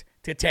forced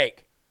to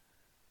take.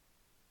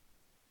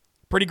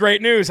 Pretty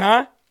great news,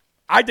 huh?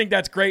 I think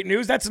that's great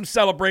news. That's some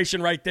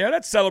celebration right there.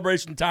 That's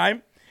celebration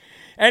time.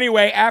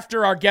 Anyway,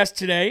 after our guest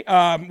today,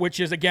 which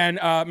is, again,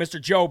 Mr.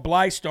 Joe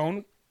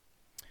Blystone,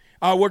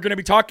 we're going to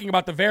be talking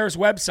about the VAERS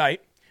website,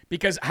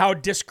 because how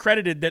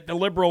discredited that the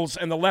liberals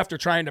and the left are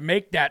trying to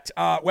make that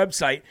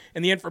website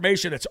and the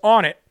information that's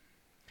on it,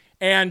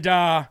 and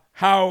how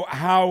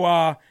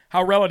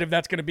relative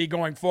that's going to be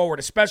going forward,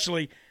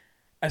 especially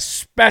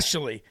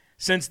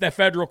since the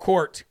federal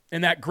court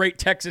and that great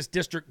Texas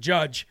district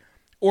judge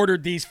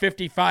ordered these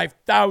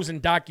 55,000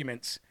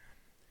 documents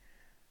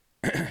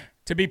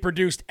to be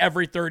produced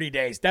every 30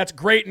 days. That's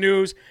great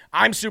news.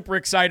 I'm super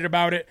excited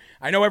about it.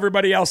 I know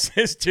everybody else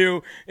is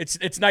too.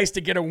 It's nice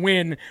to get a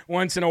win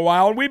once in a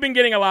while, and we've been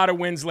getting a lot of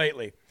wins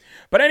lately.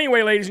 But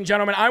anyway, ladies and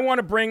gentlemen, I want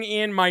to bring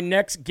in my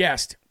next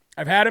guest.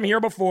 I've had him here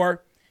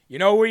before. You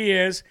know who he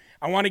is.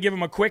 I want to give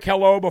him a quick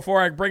hello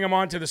before I bring him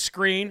onto the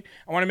screen.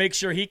 I want to make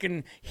sure he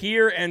can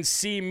hear and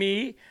see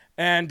me.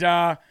 And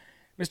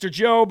Mr.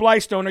 Joe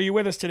Blystone, are you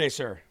with us today,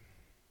 sir?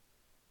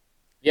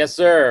 Yes,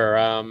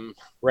 sir.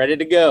 Ready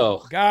to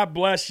go. God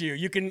bless you.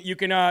 You can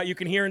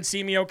hear and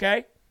see me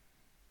okay?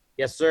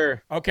 Yes,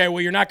 sir. Okay,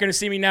 well, you're not going to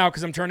see me now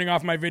because I'm turning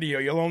off my video.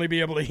 You'll only be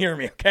able to hear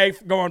me, okay,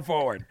 going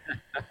forward.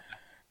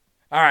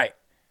 All right.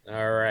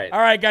 All right. All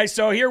right, guys,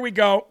 so here we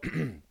go.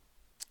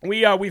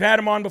 We've had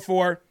him on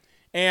before,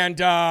 and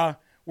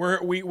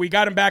we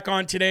got him back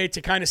on today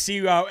to kind of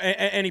see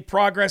any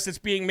progress that's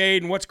being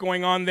made and what's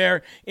going on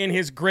there in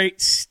his great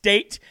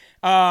state.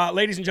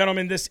 Ladies and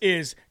gentlemen, this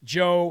is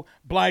Joe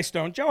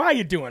Blystone. Joe, how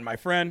you doing, my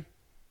friend?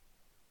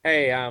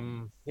 Hey,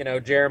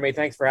 Jeremy,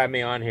 thanks for having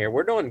me on here.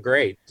 We're doing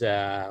great.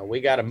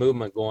 We got a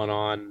movement going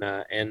on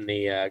in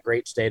the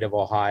great state of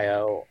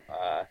Ohio.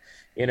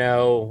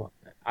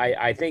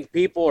 I think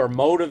people are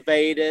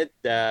motivated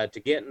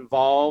to get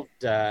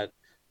involved,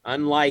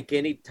 unlike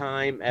any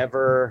time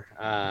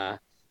ever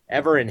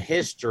in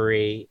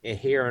history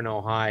here in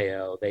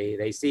Ohio.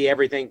 They see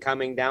everything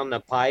coming down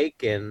the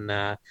pike, and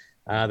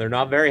they're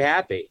not very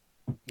happy.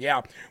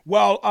 Yeah.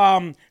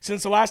 Well,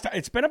 since the last time,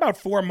 it's been about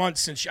 4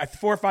 months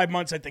 4 or 5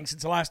 months, I think,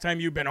 since the last time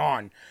you've been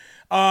on.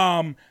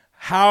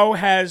 How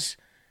has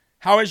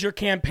your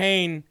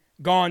campaign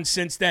gone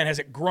since then? Has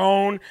it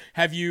grown?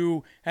 Have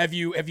you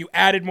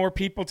added more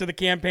people to the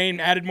campaign?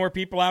 Added more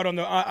people out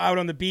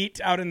on the beat,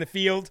 out in the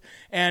field?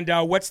 And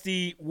what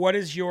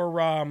is your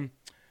ROI?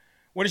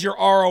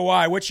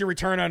 What's your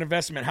return on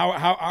investment? How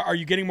are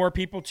you getting more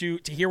people to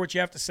hear what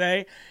you have to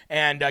say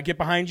and get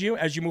behind you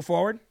as you move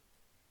forward?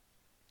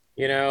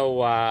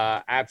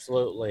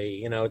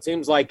 Absolutely. It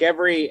seems like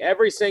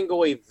every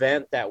single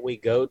event that we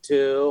go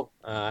to,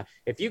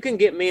 if you can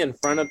get me in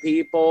front of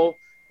people,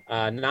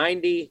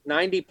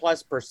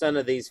 90+%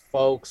 of these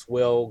folks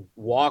will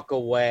walk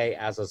away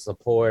as a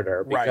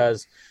supporter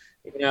because,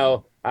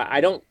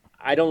 I don't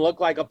look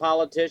like a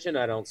politician.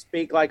 I don't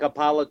speak like a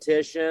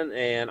politician,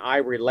 and I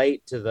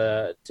relate to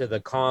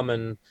the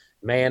common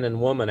man and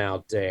woman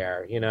out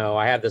there.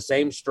 I have the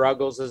same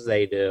struggles as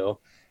they do,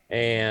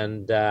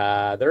 and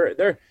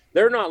they're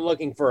not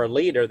looking for a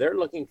leader. They're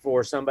looking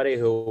for somebody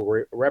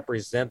who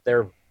represent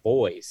their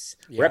voice,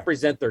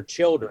 represent their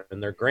children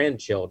and their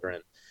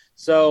grandchildren.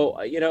 So,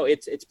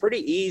 it's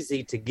pretty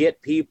easy to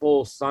get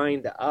people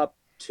signed up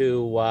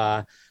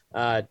to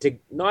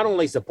not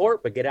only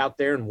support, but get out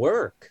there and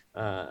work.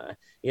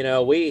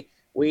 We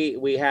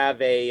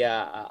have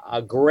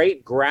a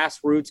great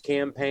grassroots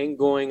campaign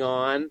going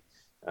on,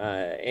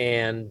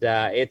 and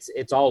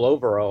it's all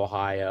over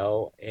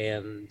Ohio.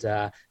 And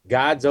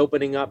God's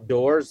opening up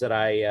doors that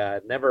I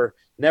never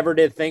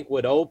did think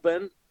would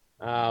open.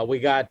 We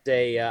got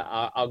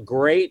a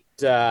great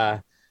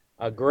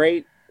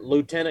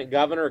lieutenant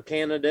governor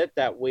candidate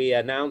that we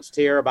announced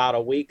here about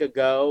a week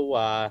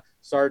ago,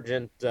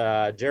 Sergeant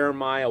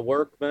Jeremiah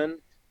Workman,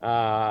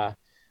 a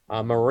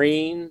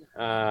Marine.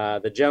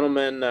 The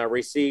gentleman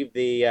received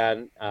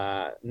the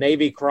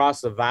Navy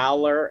Cross of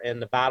Valor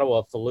in the Battle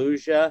of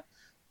Fallujah.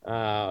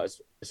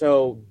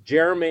 So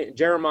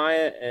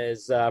Jeremiah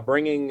is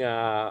bringing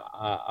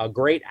a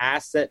great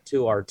asset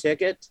to our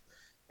ticket,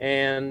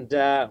 and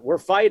we're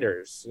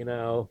fighters.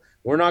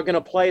 We're not going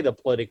to play the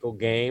political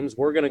games.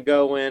 We're going to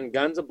go in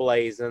guns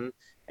a-blazing,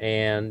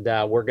 and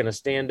we're going to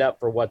stand up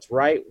for what's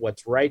right,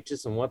 what's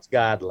righteous, and what's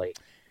godly.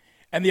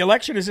 And the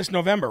election is this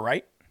November,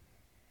 right?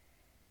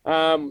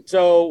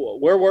 So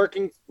we're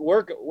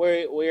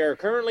we are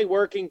currently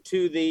working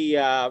to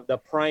the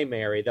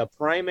primary. The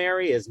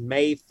primary is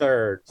May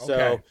 3rd. Okay.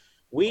 So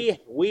we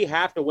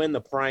have to win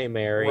the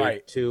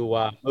primary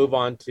to move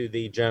on to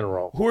the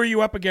general. Who are you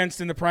up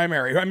against in the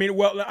primary? I mean,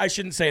 well, I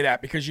shouldn't say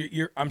that because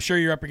I'm sure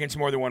you're up against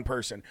more than one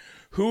person.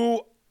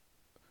 Who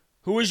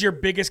is your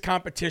biggest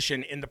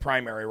competition in the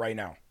primary right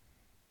now?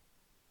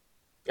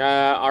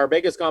 Our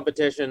biggest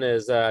competition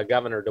is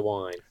Governor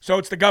DeWine. So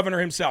it's the governor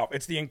himself.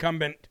 It's the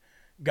incumbent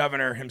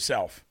governor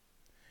himself.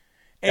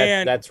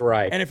 And that's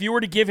right. And if you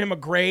were to give him a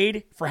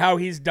grade for how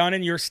he's done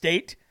in your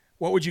state,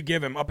 what would you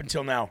give him up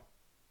until now?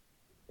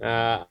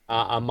 A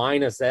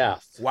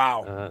 -F.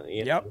 Wow.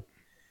 Yep.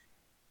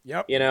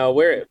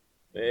 We're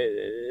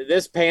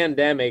this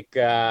pandemic.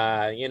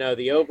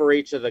 The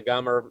overreach of the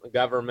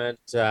government.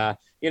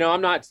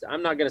 I'm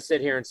not going to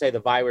sit here and say the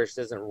virus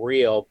isn't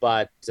real,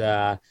 but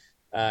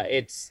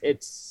it's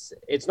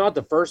not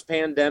the first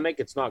pandemic.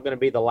 It's not going to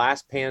be the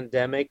last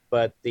pandemic,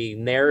 but the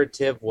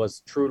narrative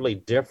was truly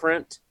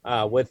different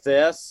with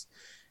this.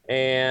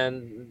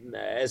 And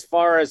as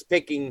far as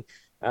picking.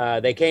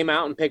 They came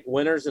out and picked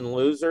winners and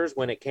losers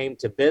when it came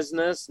to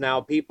business.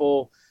 Now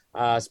people,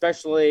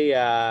 especially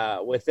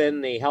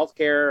within the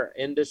healthcare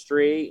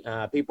industry,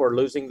 people are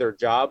losing their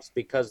jobs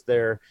because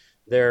they're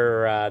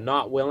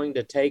not willing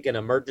to take an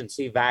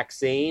emergency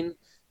vaccine.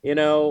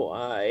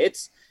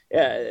 It's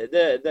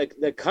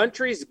the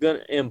country's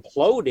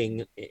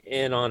imploding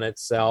in on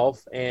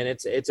itself, and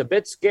it's a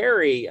bit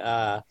scary.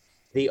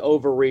 The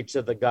overreach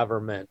of the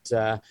government.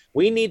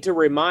 We need to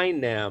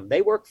remind them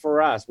they work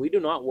for us. We do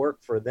not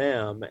work for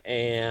them,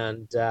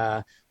 and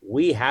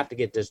we have to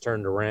get this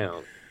turned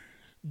around.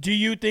 Do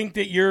you think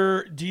that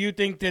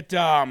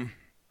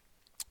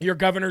your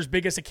governor's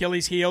biggest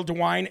Achilles heel,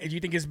 DeWine? Do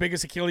you think his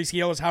biggest Achilles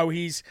heel is how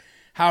he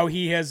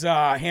has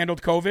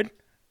handled COVID?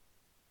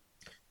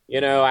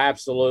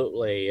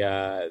 Absolutely.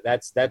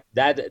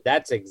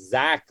 That's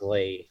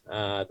exactly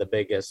the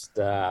biggest.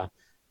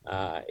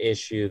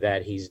 Issue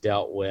that he's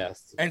dealt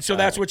with. And so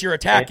that's what you're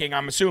attacking,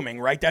 I'm assuming,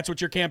 right? That's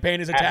what your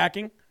campaign is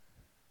attacking?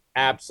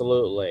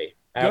 Absolutely.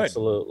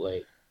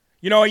 Absolutely.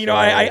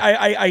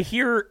 I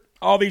hear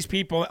all these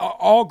people,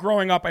 all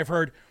growing up, I've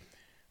heard,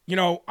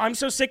 I'm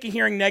so sick of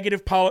hearing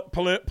negative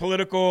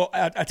political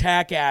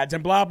attack ads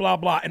and blah, blah,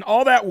 blah. And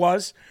all that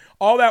was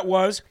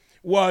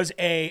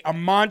a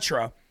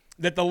mantra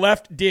that the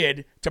left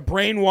did to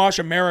brainwash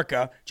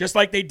America, just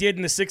like they did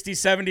in the 60s,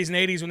 70s, and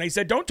 80s when they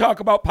said, don't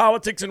talk about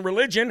politics and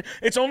religion.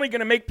 It's only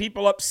going to make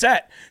people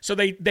upset. So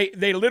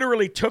they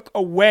literally took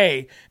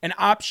away an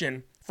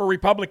option for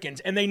Republicans.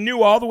 And they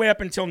knew all the way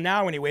up until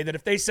now anyway that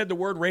if they said the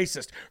word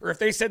racist or if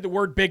they said the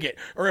word bigot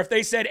or if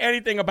they said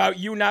anything about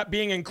you not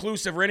being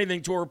inclusive or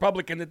anything to a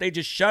Republican, that they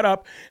just shut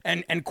up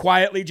and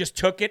quietly just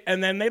took it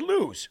and then they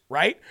lose,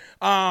 right?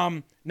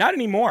 Not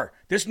anymore.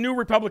 This new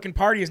Republican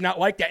Party is not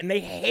like that, and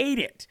they hate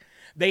it.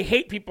 They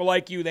hate people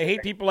like you. They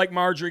hate people like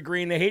Marjorie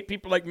Greene. They hate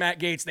people like Matt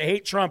Gaetz. They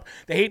hate Trump.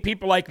 They hate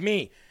people like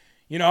me,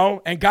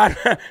 and God,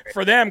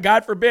 for them,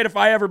 God forbid if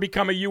I ever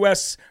become a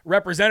U.S.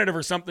 representative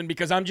or something,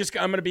 because I'm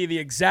going to be the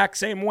exact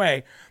same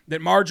way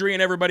that Marjorie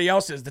and everybody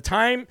else is.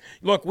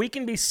 Look, we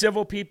can be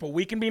civil people.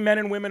 We can be men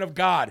and women of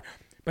God,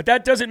 but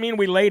that doesn't mean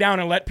we lay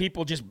down and let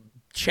people just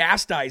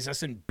chastise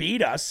us and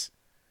beat us.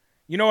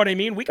 You know what I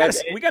mean? We got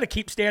to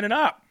keep standing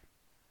up.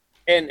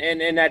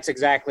 And that's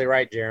exactly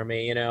right,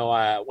 Jeremy. You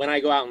know, when I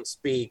go out and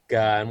speak,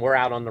 and we're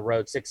out on the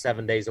road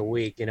 6-7 days a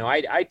week, you know,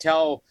 I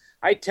tell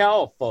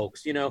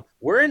folks, you know,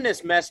 we're in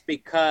this mess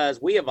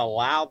because we have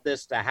allowed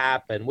this to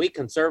happen. We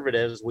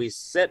conservatives, we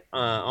sit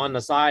on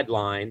the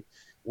sideline.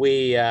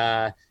 We,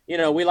 you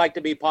know, we like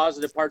to be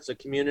positive parts of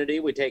the community.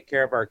 We take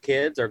care of our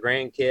kids, our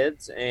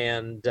grandkids,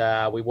 and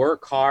we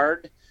work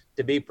hard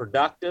to be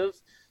productive.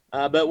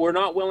 But we're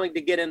not willing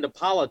to get into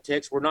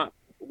politics. We're not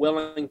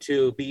willing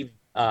to be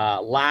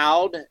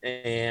loud,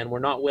 and we're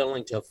not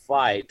willing to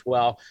fight.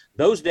 Well,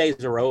 those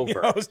days are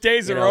over. Those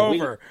days are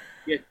over.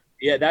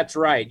 Yeah, that's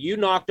right. You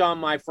knocked on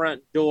my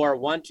front door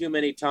one too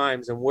many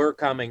times, and we're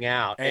coming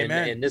out.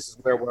 Amen. And this is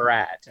where we're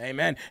at.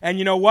 Amen. And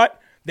you know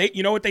what?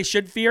 You know what they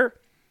should fear?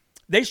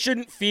 They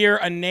shouldn't fear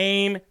a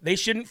name. They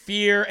shouldn't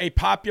fear a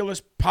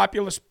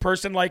populist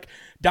person like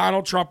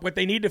Donald Trump. What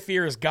they need to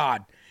fear is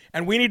God.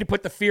 And we need to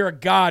put the fear of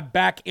God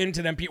back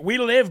into them. We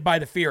live by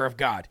the fear of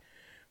God.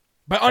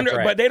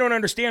 But they don't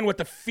understand what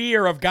the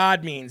fear of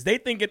God means. They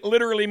think it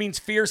literally means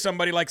fear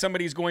somebody like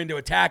somebody's going to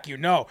attack you.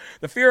 No,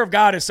 the fear of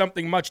God is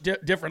something much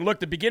different. Look,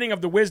 the beginning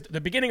of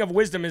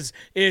wisdom is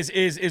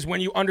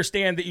when you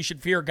understand that you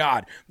should fear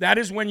God. That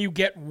is when you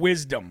get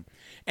wisdom,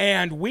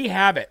 and we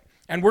have it.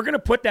 And we're going to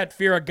put that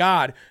fear of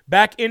God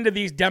back into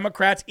these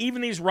Democrats,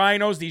 even these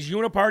rhinos, these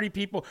uniparty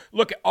people.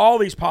 Look at all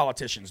these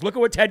politicians. Look at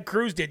what Ted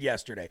Cruz did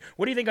yesterday.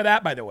 What do you think of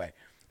that, by the way?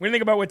 What do you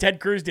think about what Ted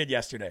Cruz did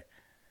yesterday?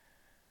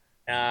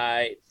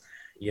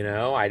 You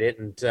know, I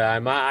didn't.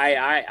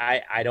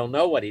 I don't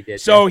know what he did.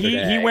 So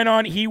yesterday. he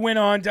went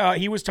on.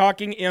 He was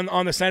talking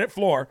on the Senate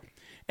floor,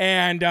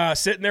 and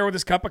sitting there with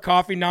his cup of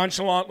coffee,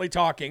 nonchalantly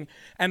talking,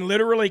 and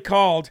literally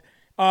called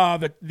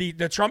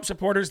the Trump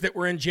supporters that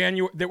were in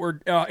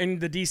in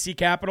the D.C.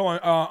 Capitol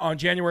on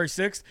January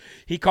 6th.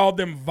 He called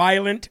them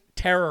violent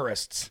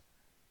terrorists.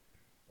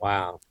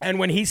 Wow! And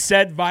when he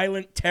said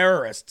violent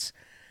terrorists,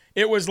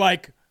 it was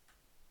like.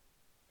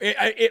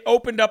 It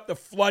opened up the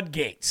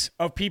floodgates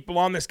of people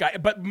on this guy.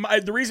 But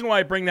the reason why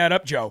I bring that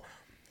up, Joe,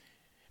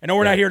 I know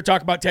we're not here to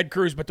talk about Ted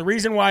Cruz, but the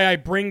reason why I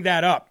bring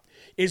that up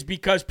is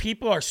because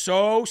people are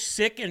so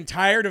sick and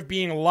tired of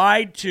being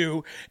lied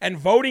to and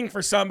voting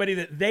for somebody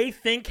that they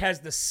think has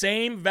the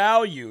same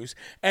values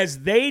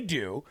as they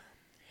do.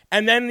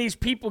 And then these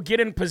people get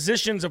in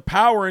positions of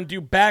power and do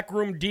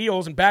backroom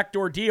deals and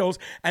backdoor deals.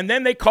 And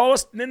then they call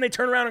us, and then they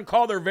turn around and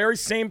call their very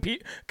same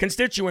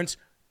constituents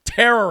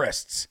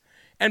terrorists.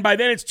 And by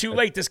then it's too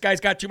late. This guy's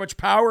got too much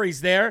power.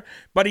 He's there.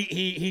 But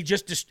he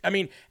just I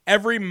mean,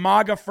 every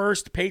MAGA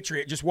first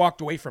patriot just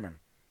walked away from him.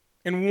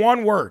 In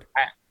one word.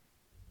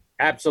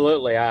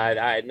 Absolutely.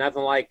 I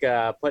nothing like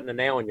putting a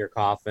nail in your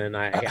coffin.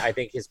 I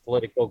think his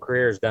political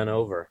career is done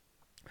over.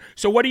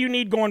 So what do you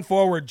need going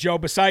forward, Joe,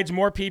 besides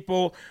more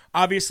people,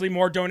 obviously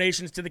more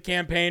donations to the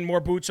campaign, more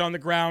boots on the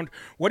ground?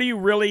 What do you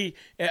really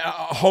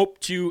hope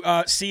to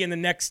see in the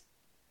next,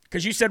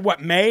 because you said,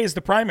 May is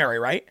the primary,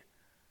 right?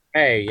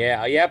 Hey,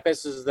 yeah, yep.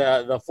 This is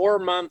the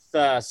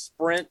 4-month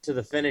sprint to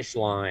the finish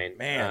line.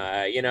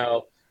 Man, you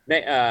know,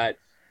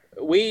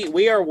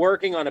 we are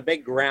working on a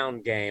big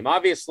ground game.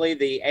 Obviously,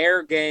 the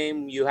air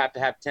game you have to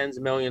have tens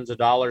of millions of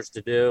dollars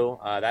to do.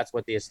 That's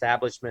what the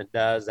establishment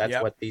does.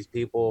 That's what these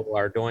people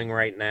are doing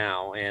right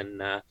now,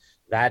 and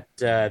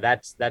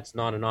that's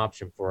not an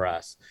option for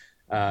us.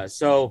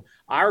 So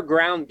our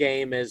ground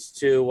game is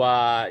to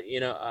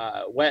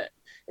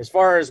as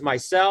far as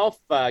myself,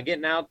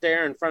 getting out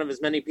there in front of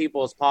as many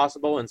people as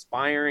possible,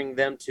 inspiring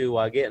them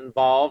to get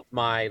involved.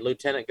 My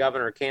lieutenant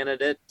governor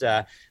candidate,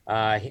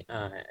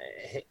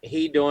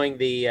 he doing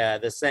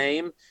the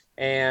same.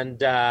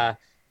 And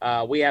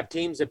we have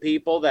teams of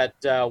people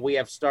that we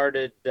have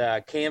started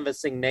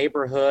canvassing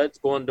neighborhoods,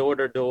 going door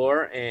to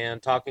door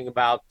and talking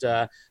about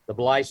the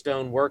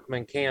Blystone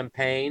Workman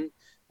campaign.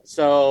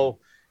 So,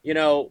 you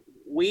know,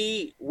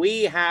 we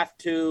have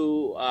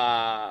to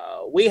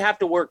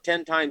work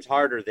 10 times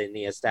harder than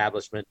the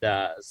establishment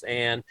does.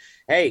 And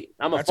hey,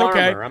 I'm a farmer.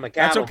 Okay. I'm a cattleman.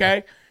 That's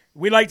okay.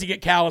 We like to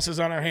get calluses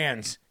on our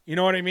hands. You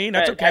know what I mean?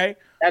 That's okay.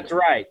 That's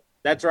right.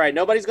 That's right.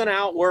 Nobody's going to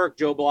outwork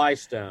Joe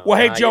Blystone. Well,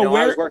 hey,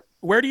 Joe,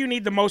 where do you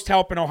need the most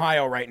help in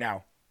Ohio right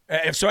now?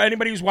 If so,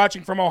 anybody who's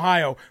watching from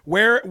Ohio,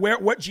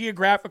 what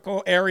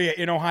geographical area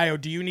in Ohio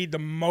do you need the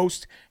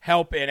most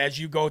help in as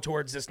you go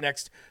towards this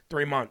next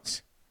 3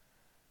 months?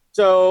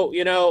 So,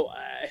 you know,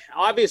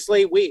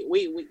 obviously we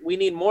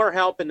need more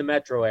help in the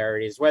metro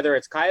areas, whether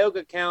it's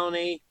Cuyahoga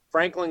County,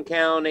 Franklin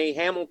County,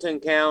 Hamilton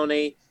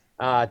County,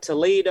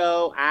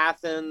 Toledo,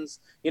 Athens.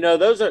 You know,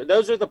 those are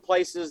the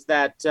places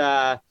that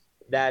the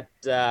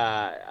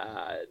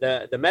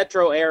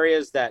metro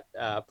areas that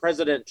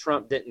President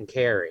Trump didn't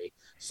carry.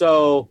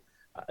 So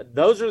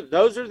those are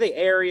the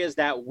areas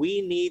that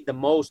we need the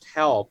most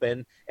help,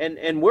 and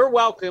we're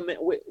welcome.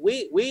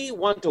 We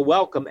want to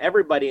welcome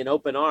everybody in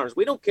open arms.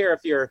 We don't care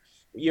if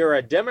you're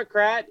a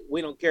Democrat.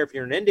 We don't care if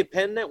you're an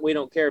independent. We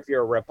don't care if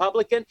you're a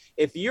Republican.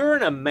 If you're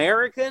an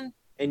American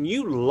and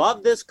you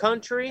love this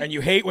country and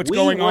you hate what's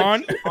going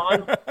on,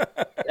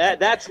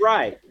 that's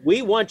right.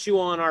 We want you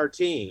on our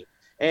team.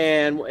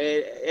 And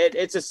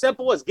it's as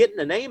simple as getting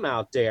a name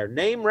out there,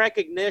 name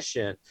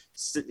recognition,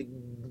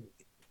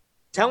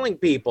 telling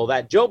people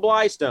that Joe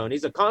Blystone,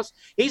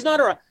 he's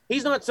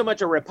not so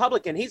much a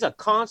Republican, he's a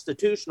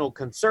constitutional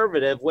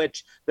conservative,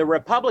 which the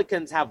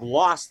Republicans have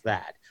lost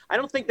that. I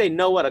don't think they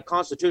know what a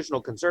constitutional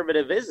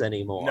conservative is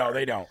anymore. No,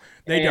 they don't.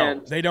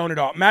 They don't at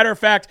all. Matter of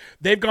fact,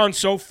 they've gone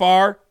so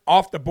far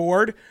off the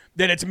board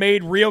that it's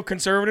made real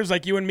conservatives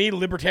like you and me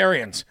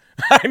libertarians.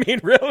 I mean,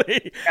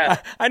 really,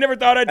 yeah. I never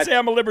thought I'd say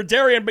I'm a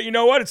libertarian, but you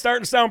know what? It's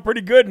starting to sound pretty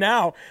good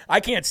now.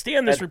 I can't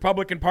stand this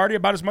Republican Party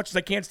about as much as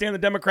I can't stand the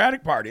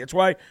Democratic Party. It's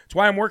why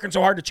I'm working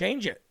so hard to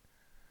change it.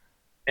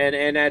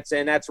 And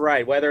that's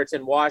right. Whether it's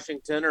in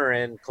Washington or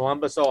in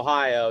Columbus,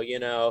 Ohio, you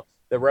know,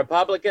 the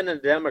Republican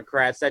and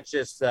Democrats, that's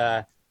just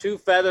two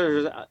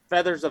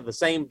feathers of the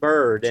same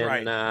bird.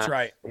 And that's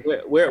right.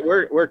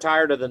 We're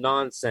tired of the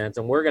nonsense,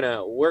 and we're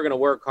gonna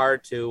work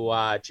hard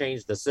to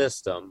change the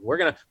system. We're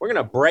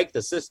gonna break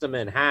the system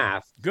in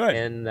half. Good.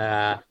 And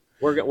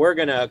we're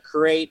gonna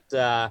create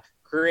a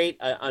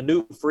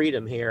new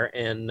freedom here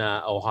in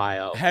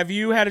Ohio. Have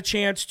you had a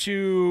chance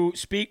to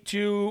speak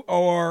to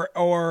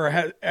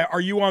are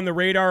you on the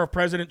radar of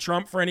President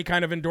Trump for any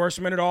kind of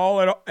endorsement at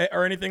all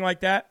or anything like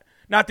that?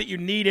 Not that you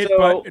need it,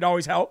 but it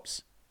always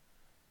helps.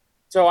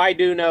 So I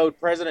do know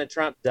President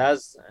Trump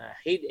does.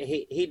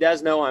 He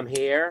does know I'm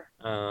here.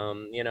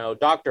 You know,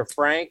 Dr.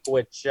 Frank,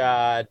 which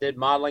did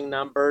modeling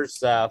numbers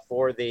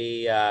for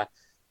the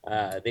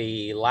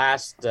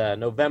last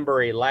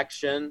November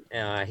election.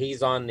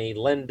 He's on the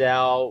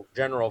Lindell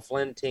General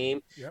Flynn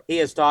team. Yep. He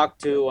has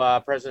talked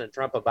to President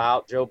Trump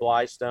about Joe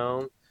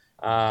Blystone.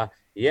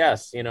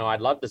 Yes, you know, I'd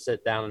love to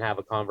sit down and have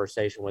a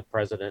conversation with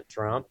President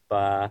Trump.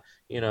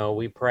 You know,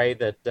 we pray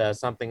that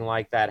something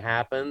like that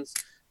happens.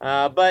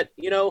 But,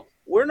 you know,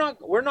 we're not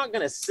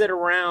going to sit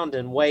around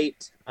and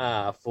wait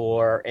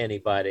for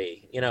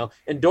anybody. You know,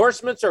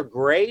 endorsements are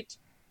great,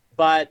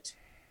 but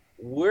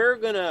we're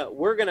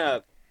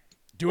gonna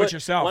do it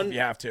yourself. You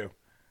have to,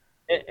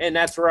 and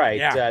that's right.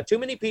 Yeah. Too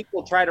many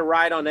people try to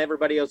ride on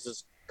everybody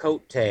else's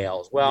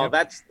coattails. Well, yep.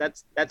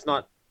 that's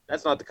not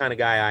the kind of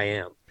guy I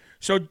am.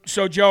 So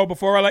Joe,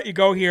 before I let you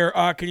go here,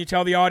 can you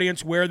tell the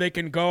audience where they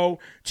can go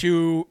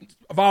to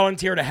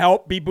volunteer to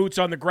help, be boots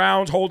on the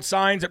ground, hold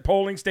signs at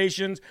polling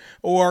stations,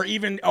 or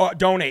even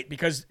donate?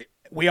 Because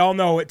we all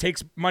know it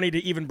takes money to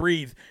even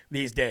breathe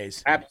these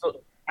days.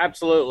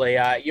 Absolutely.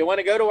 You want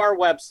to go to our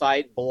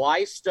website,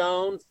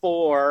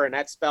 Blystone4, and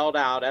that's spelled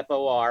out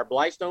F-O-R,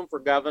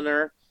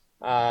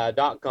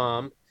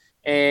 BlystoneForGovernor.com.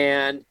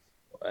 And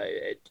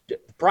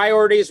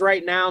priorities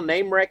right now,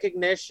 name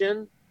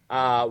recognition,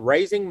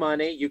 raising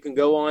money. You can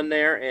go on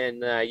there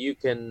and you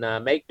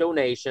can make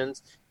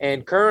donations.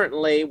 And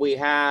currently we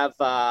have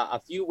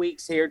a few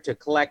weeks here to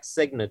collect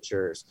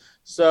signatures.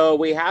 So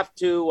we have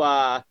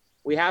to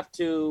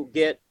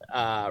get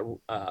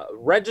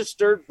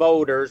registered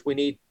voters. We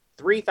need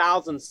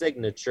 3,000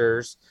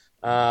 signatures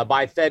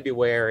by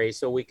February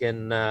so we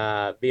can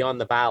be on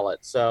the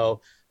ballot. So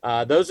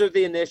those are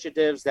the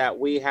initiatives that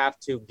we have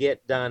to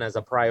get done as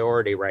a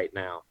priority right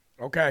now.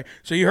 Okay,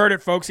 so you heard it,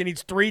 folks. He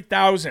needs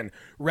 3,000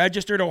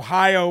 registered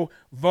Ohio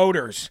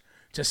voters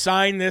to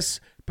sign this.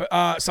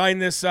 What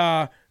is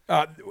it?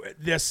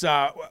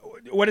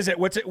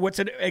 What's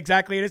it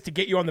exactly? It is to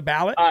get you on the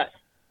ballot.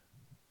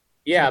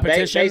 Yeah,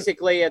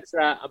 basically it's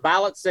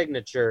ballot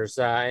signatures,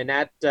 and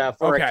that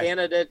for a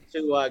candidate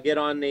to get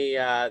on the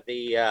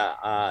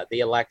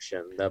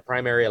election, the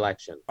primary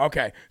election.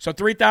 Okay, so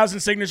 3,000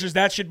 signatures,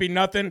 that should be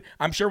nothing.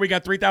 I'm sure we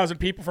got 3,000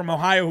 people from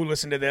Ohio who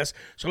listen to this.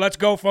 So let's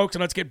go, folks,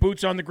 and let's get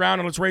boots on the ground,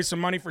 and let's raise some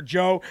money for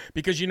Joe,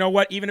 because you know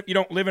what? Even if you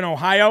don't live in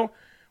Ohio,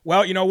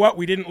 well, you know what?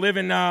 We don't live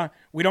in, a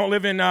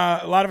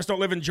lot of us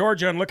don't live in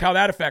Georgia, and look how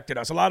that affected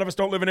us. A lot of us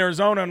don't live in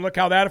Arizona, and look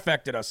how that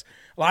affected us.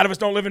 A lot of us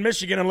don't live in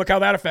Michigan, and look how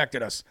that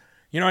affected us.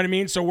 You know what I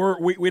mean? So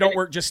we don't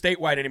work just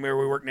statewide anymore.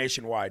 We work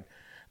nationwide.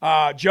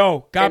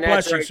 Joe, God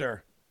bless you,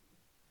 sir.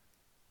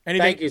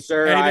 Thank you,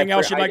 sir. Anything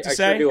else you'd like to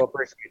say? I sure do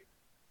appreciate it.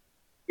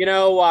 You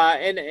know,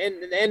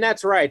 and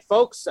that's right,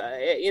 folks.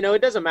 You know,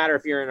 it doesn't matter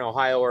if you're in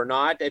Ohio or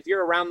not. If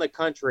you're around the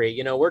country,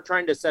 you know, we're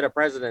trying to set a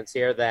precedence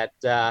here that,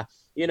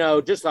 you know,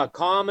 just a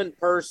common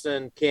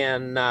person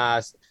can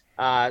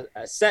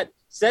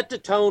set the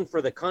tone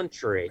for the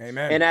country.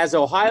 Amen. And as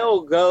Ohio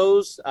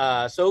goes,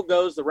 so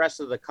goes the rest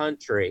of the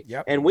country.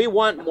 Yep. And we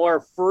want more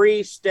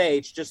free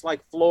states, just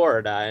like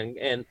Florida.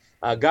 And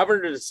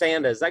Governor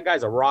DeSantis, that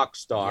guy's a rock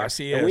star. Yes,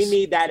 he is. And we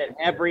need that in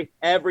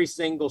every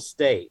single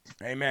state.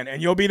 Amen.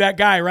 And you'll be that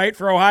guy, right,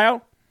 for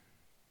Ohio?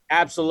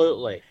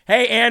 Absolutely.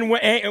 Hey, and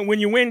when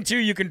you win, too,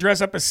 you can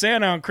dress up as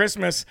Santa on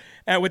Christmas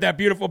with that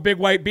beautiful big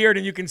white beard,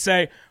 and you can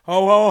say,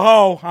 ho, ho,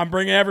 ho, I'm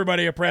bringing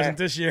everybody a present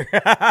this year.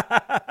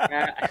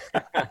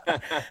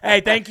 Hey,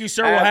 thank you,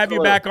 sir. We'll have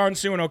you back on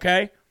soon,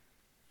 okay?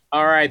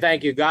 All right,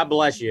 thank you. God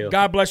bless you.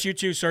 God bless you,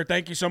 too, sir.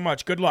 Thank you so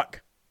much. Good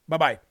luck.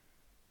 Bye-bye.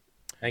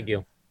 Thank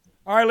you.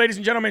 All right, ladies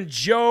and gentlemen,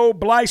 Joe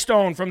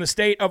Blystone from the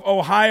state of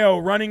Ohio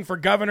running for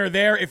governor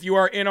there. If you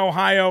are in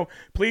Ohio,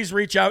 please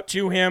reach out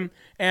to him.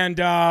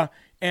 And,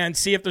 and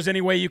see if there's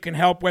any way you can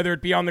help, whether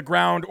it be on the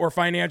ground or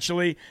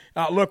financially.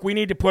 Look, we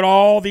need to put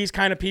all these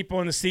kind of people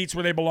in the seats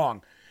where they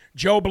belong.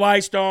 Joe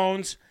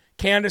Blystones,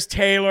 Candace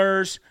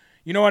Taylors,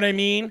 you know what I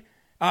mean?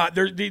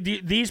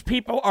 These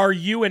people are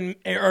you and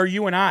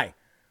I.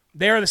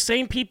 They are the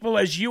same people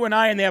as you and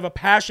I, and they have a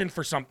passion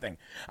for something.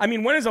 I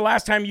mean, when is the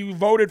last time you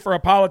voted for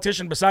a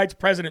politician besides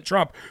President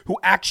Trump who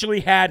actually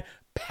had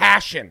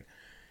passion?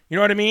 You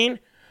know what I mean?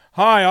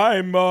 Hi,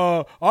 I'm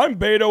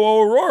Beto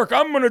O'Rourke.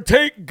 I'm going to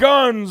take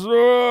guns.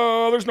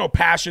 There's no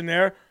passion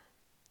there.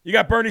 You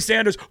got Bernie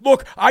Sanders.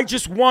 Look, I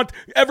just want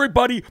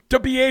everybody to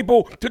be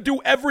able to do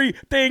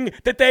everything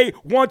that they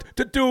want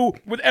to do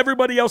with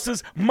everybody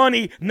else's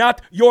money,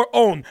 not your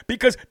own.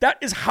 Because that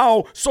is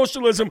how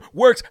socialism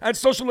works, and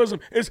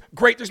socialism is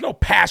great. There's no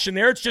passion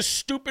there. It's just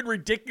stupid,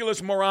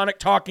 ridiculous, moronic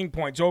talking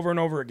points over and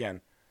over again.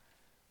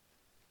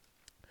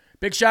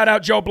 Big shout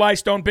out, Joe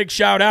Blystone. Big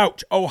shout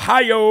out,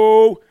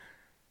 Ohio.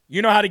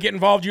 You know how to get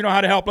involved. You know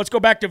how to help. Let's go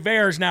back to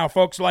VAERS now,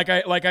 folks. Like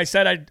I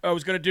said, I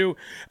was going to do.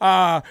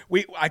 I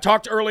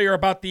talked earlier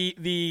about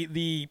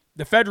the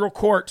federal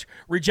court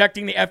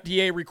rejecting the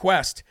FDA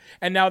request,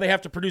 and now they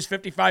have to produce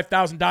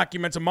 55,000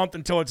 documents a month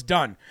until it's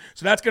done.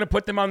 So that's going to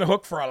put them on the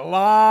hook for a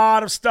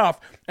lot of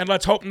stuff, and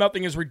let's hope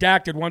nothing is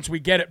redacted once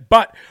we get it.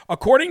 But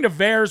according to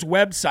VAERS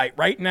website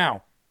right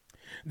now,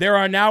 there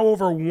are now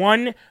over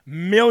 1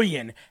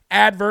 million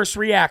adverse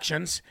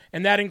reactions,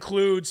 and that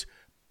includes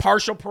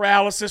partial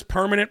paralysis,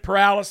 permanent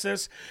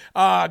paralysis,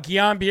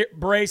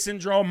 Guillain-Barré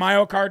syndrome,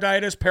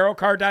 myocarditis,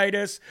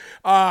 pericarditis,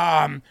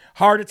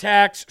 heart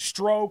attacks,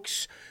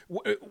 strokes,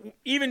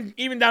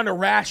 even down to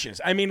rashes.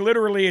 I mean,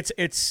 literally,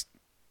 it's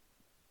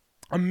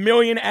 1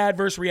 million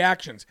adverse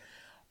reactions.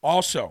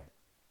 Also,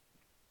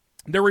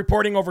 they're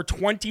reporting over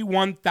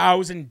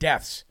 21,000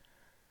 deaths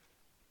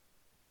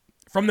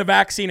from the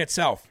vaccine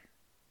itself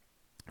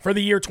for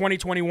the year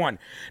 2021.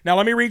 Now,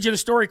 let me read you the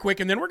story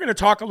quick, and then we're going to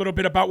talk a little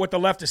bit about what the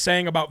left is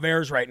saying about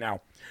VAERS right now.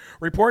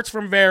 Reports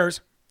from VAERS,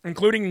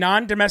 including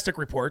non-domestic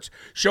reports,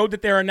 showed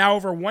that there are now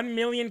over 1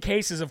 million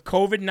cases of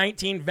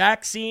COVID-19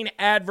 vaccine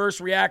adverse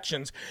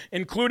reactions,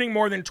 including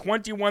more than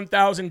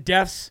 21,000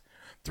 deaths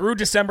through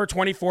December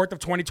 24th of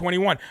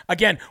 2021.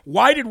 Again,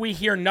 why did we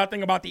hear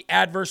nothing about the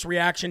adverse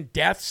reaction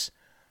deaths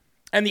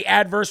and the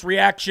adverse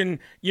reaction,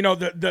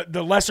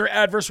 the lesser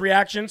adverse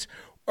reactions?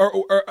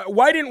 Or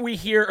why didn't we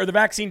hear, or the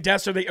vaccine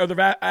deaths or the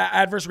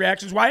adverse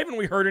reactions? Why haven't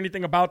we heard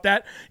anything about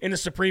that in the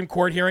Supreme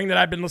Court hearing that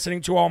I've been listening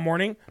to all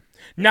morning?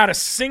 Not a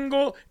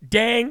single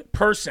dang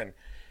person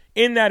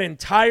in that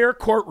entire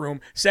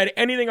courtroom said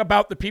anything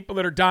about the people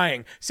that are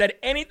dying, said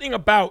anything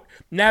about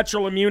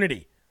natural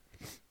immunity.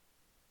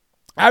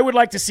 I would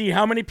like to see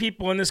how many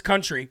people in this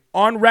country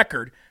on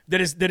record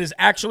that is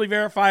actually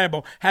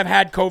verifiable have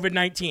had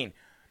COVID-19.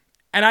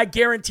 And I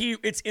guarantee you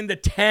it's in the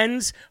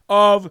tens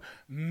of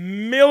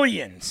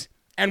millions.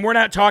 And we're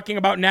not talking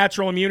about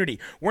natural immunity.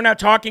 We're not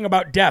talking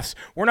about deaths.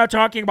 We're not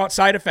talking about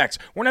side effects.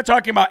 We're not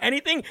talking about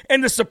anything in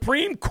the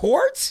Supreme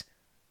Court.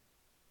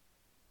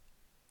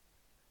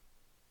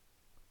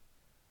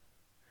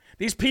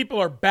 These people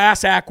are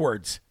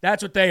bass-ackwards.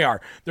 That's what they are.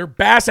 They're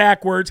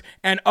bass-ackwards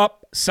and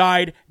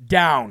upside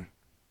down.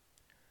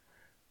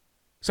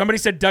 Somebody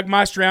said Doug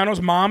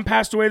Mastriano's mom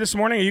passed away this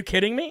morning. Are you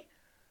kidding me?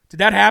 Did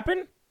that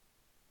happen?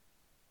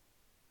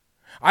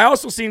 I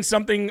also seen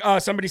something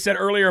somebody said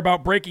earlier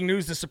about breaking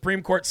news. The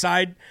Supreme Court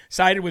sided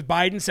with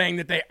Biden, saying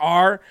that they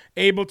are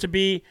able to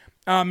be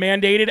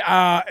mandated.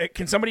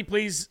 Can somebody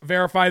please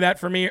verify that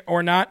for me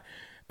or not?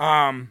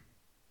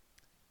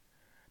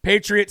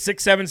 Patriot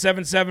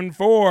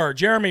 67774.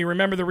 Jeremy,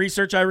 remember the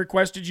research I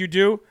requested you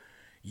do?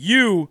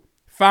 You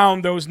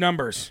found those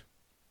numbers.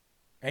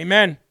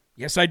 Amen.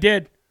 Yes, I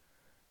did.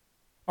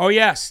 Oh,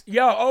 yes.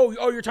 Yeah.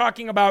 Oh, you're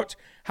talking about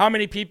how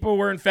many people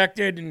were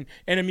infected and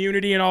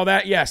immunity and all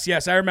that?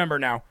 Yes, I remember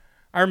now.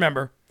 I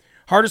remember.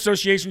 Heart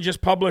Association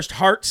just published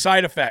heart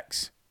side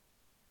effects.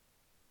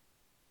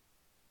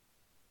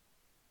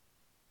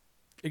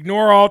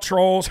 Ignore all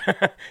trolls.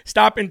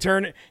 Stop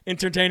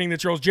entertaining the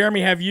trolls.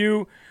 Jeremy, have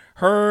you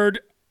heard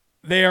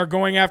they are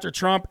going after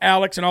Trump,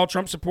 Alex, and all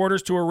Trump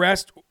supporters to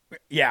arrest?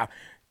 Yeah,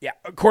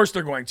 of course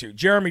they're going to.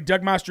 Jeremy,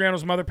 Doug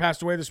Mastriano's mother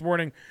passed away this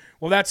morning.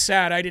 Well, that's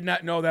sad. I did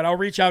not know that. I'll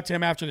reach out to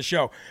him after the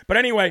show. But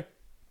anyway,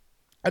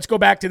 let's go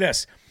back to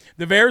this.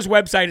 The VAERS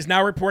website is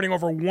now reporting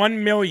over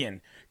 1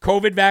 million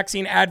COVID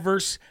vaccine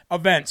adverse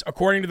events,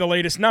 according to the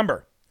latest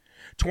number.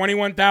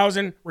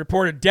 21,000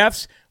 reported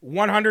deaths,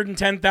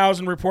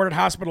 110,000 reported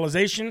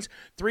hospitalizations,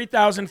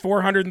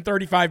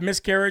 3,435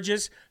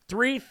 miscarriages,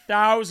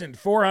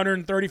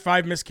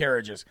 3,435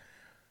 miscarriages.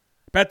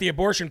 Bet the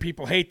abortion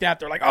people hate that.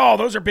 They're like, oh,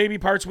 those are baby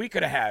parts we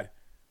could have had.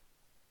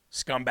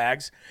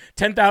 Scumbags.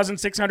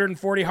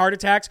 10,640 heart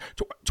attacks,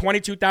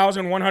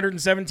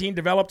 22,117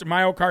 developed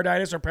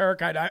myocarditis or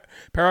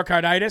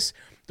pericarditis,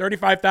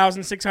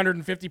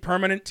 35,650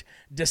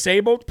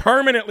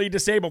 permanently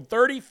disabled,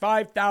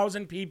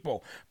 35,000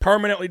 people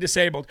permanently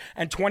disabled,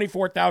 and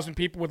 24,000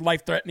 people with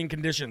life-threatening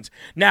conditions.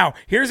 Now,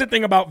 here's the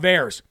thing about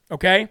VAERS,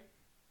 okay?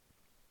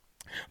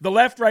 The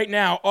left right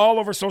now, all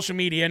over social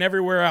media and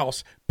everywhere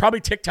else,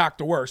 probably TikTok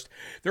the worst,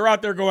 they're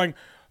out there going,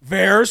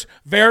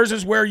 VAERS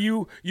is where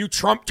you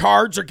Trump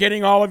tards are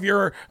getting all of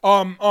your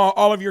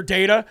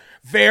data.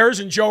 VAERS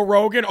and Joe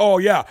Rogan. Oh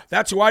yeah,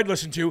 that's who I'd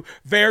listen to.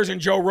 VAERS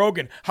and Joe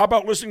Rogan. How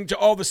about listening to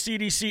all the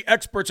CDC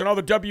experts and all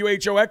the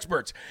WHO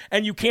experts?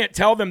 And you can't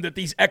tell them that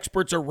these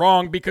experts are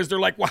wrong because they're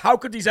like, well, how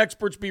could these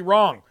experts be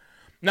wrong?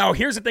 Now,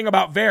 here's the thing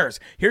about VAERS.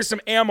 Here's some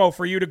ammo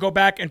for you to go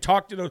back and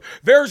talk to those.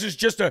 VAERS is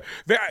just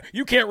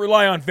you can't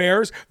rely on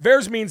VAERS.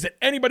 VAERS means that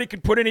anybody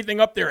can put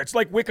anything up there. It's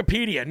like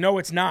Wikipedia. No,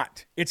 it's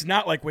not. It's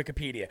not like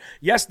Wikipedia.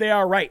 Yes, they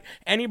are right.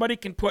 Anybody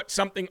can put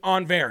something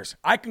on VAERS.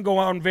 I can go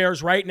on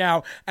VAERS right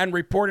now and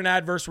report an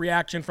adverse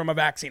reaction from a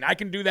vaccine. I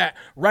can do that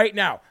right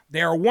now.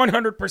 They are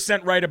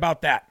 100% right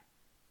about that.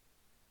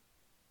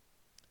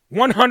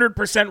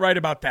 100% right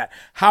about that.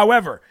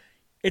 However,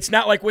 it's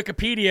not like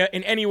Wikipedia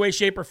in any way,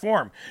 shape, or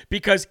form,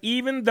 because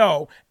even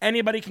though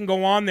anybody can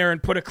go on there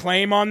and put a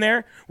claim on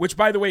there, which,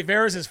 by the way,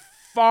 VAERS is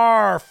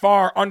far,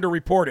 far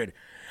underreported.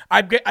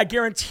 I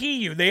guarantee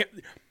you,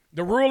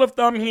 the rule of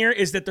thumb here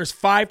is that there's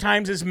 5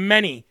 times as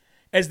many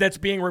as that's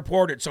being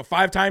reported. So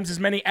 5 times as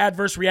many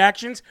adverse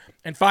reactions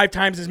and 5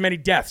 times as many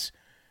deaths.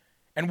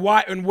 And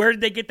why? And where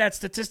did they get that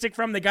statistic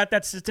from? They got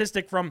that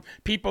statistic from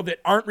people that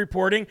aren't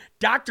reporting,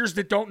 doctors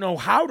that don't know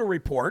how to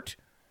report,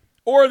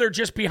 or they're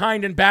just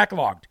behind and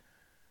backlogged.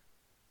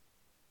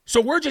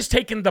 So we're just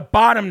taking the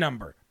bottom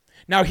number.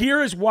 Now,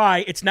 here is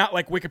why it's not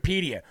like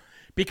Wikipedia.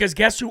 Because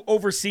guess who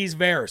oversees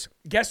VAERS?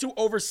 Guess who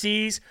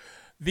oversees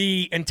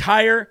the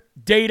entire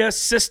data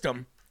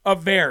system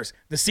of VAERS?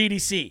 The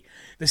CDC.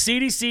 The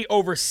CDC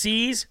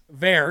oversees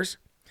VAERS.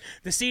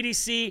 The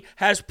CDC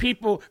has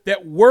people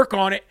that work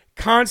on it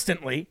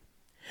constantly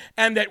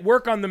and that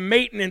work on the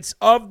maintenance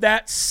of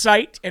that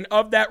site and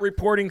of that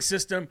reporting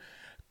system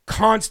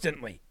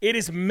constantly. It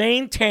is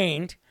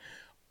maintained,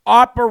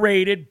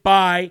 operated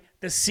by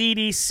the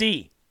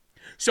CDC.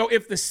 So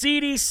if the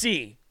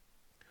CDC,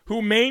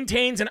 who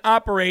maintains and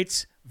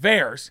operates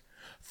VAERS,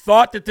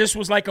 thought that this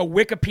was like a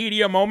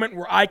Wikipedia moment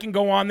where I can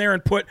go on there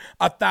and put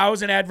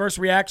 1,000 adverse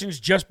reactions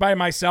just by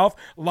myself,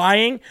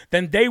 lying,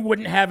 then they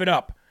wouldn't have it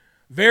up.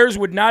 VAERS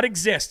would not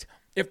exist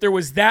if there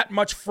was that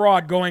much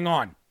fraud going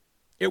on.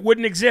 It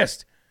wouldn't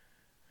exist.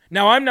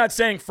 Now, I'm not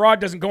saying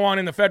fraud doesn't go on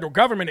in the federal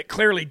government. It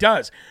clearly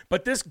does.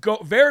 But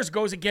VAERS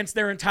goes against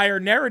their entire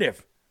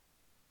narrative.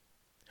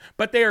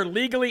 But they are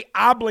legally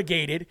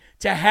obligated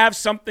to have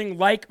something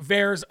like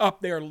VAERS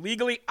up. They are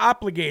legally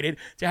obligated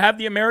to have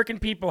the American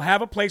people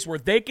have a place where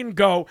they can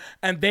go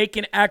and they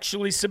can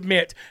actually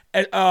submit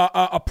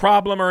a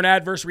problem or an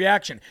adverse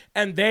reaction.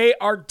 And they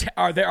are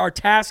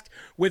tasked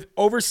with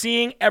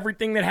overseeing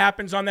everything that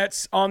happens on that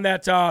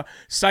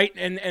site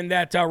and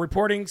that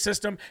reporting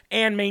system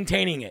and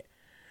maintaining it.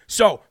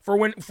 So for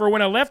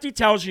when a lefty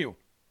tells you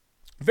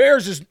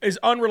VAERS is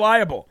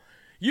unreliable,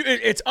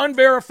 it's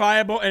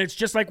unverifiable and it's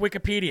just like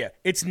Wikipedia.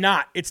 It's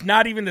not. It's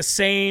not even the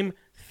same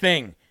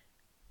thing.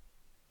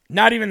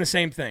 Not even the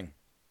same thing.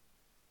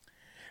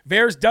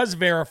 VAERS does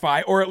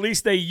verify, or at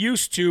least they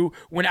used to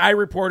when I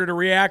reported a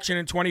reaction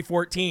in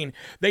 2014.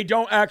 They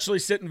don't actually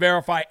sit and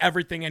verify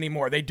everything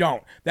anymore. They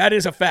don't. That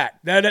is a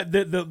fact. That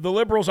the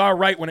liberals are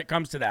right when it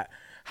comes to that.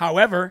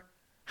 However,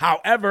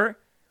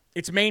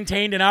 it's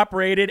maintained and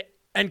operated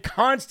and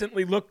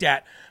constantly looked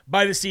at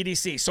by the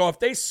CDC. So if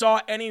they saw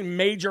any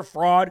major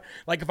fraud,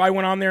 like if I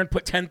went on there and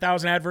put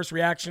 10,000 adverse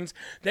reactions,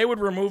 they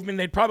would remove me and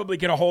they'd probably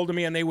get a hold of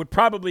me and I would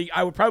probably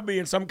be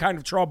in some kind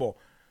of trouble.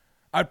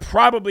 I'd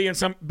probably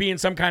be in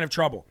some kind of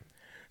trouble.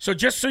 So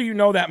just so you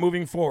know that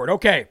moving forward.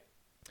 Okay,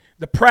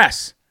 the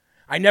press.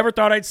 I never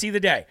thought I'd see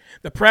the day.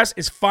 The press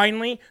is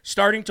finally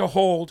starting to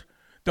hold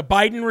the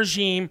Biden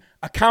regime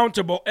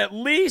accountable, at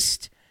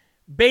least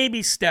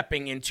baby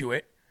stepping into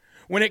it,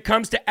 when it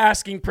comes to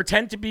asking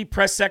pretend-to-be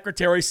press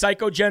secretary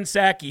Psycho Jen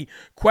Psaki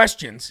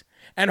questions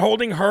and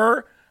holding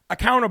her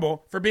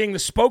accountable for being the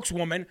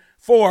spokeswoman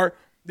for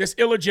this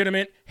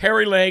illegitimate,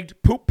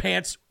 hairy-legged,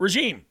 poop-pants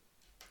regime.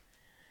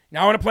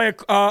 Now I want to play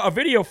a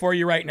video for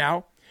you right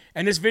now,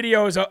 and this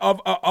video is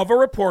of a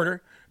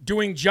reporter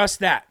doing just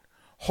that,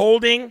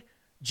 holding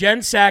Jen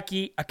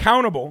Psaki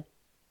accountable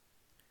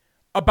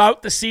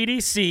about the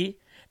CDC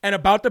and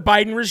about the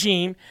Biden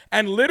regime,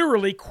 and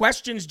literally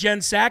questions Jen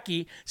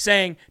Psaki,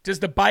 saying, does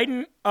the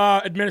Biden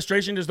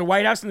administration, does the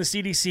White House and the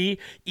CDC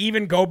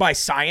even go by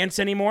science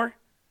anymore?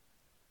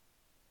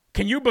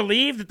 Can you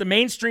believe that the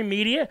mainstream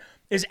media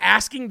is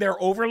asking their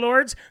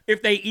overlords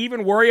if they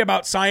even worry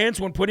about science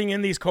when putting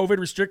in these COVID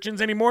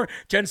restrictions anymore?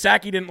 Jen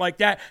Psaki didn't like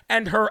that,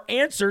 and her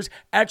answers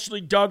actually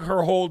dug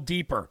her hole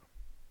deeper.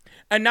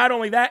 And not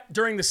only that,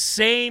 during the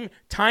same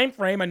time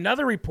frame,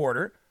 another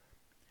reporter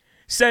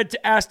said to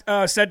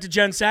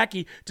Jen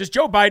Psaki, does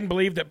Joe Biden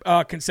believe that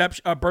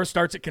birth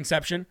starts at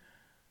conception?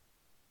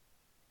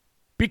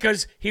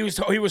 Because he was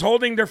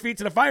holding their feet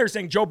to the fire,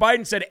 saying Joe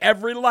Biden said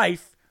every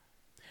life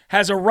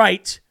has a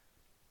right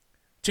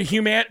to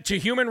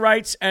human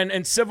rights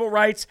and civil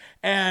rights,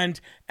 and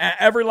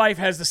every life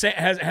has the same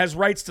has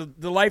rights to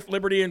the life,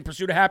 liberty, and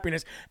pursuit of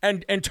happiness,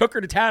 and took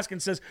her to task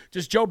and says,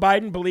 does Joe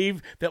Biden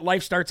believe that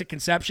life starts at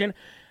conception?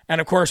 And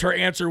of course her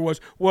answer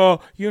was,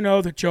 well, you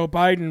know that Joe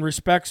Biden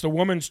respects the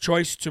woman's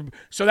choice to,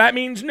 so that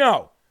means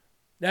no.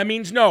 That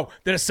means no.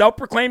 That a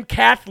self-proclaimed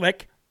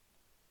Catholic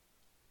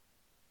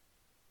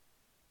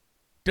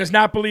does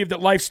not believe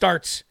that life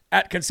starts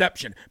at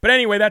conception. But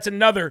anyway, that's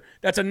another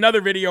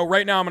video.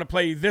 Right now I'm going to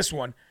play you this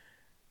one.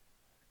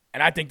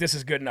 And I think this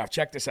is good enough.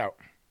 Check this out.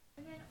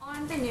 And then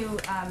on the new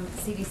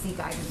CDC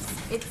guidance,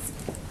 it's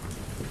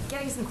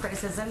getting some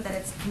criticism that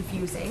it's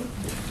confusing,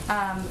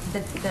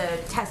 the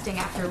testing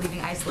after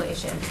leaving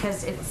isolation,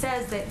 because it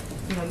says that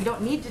you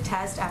don't need to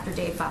test after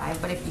day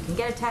 5, but if you can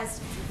get a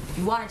test, if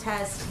you want to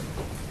test,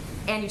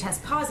 and you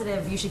test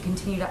positive, you should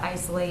continue to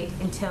isolate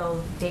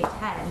until day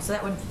 10. So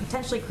that would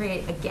potentially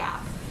create a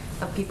gap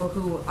of people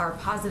who are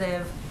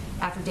positive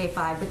after day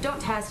 5 but don't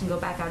test and go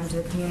back out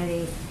into the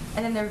community.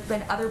 And then there have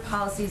been other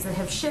policies that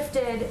have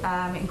shifted,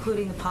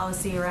 including the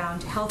policy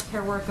around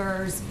healthcare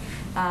workers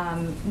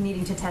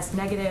needing to test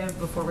negative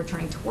before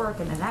returning to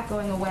work, and then that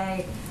going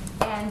away.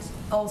 And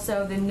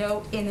also the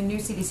note in the new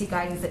CDC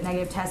guidance that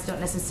negative tests don't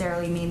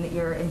necessarily mean that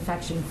you're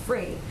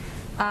infection-free.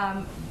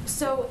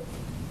 So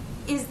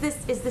is the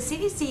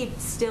CDC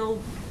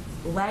still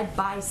led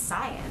by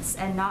science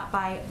and not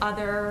by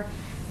other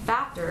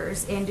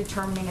factors in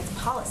determining its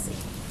policy?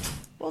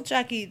 Well,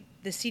 Jackie,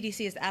 the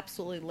CDC is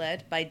absolutely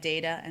led by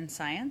data and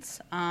science.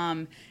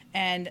 And,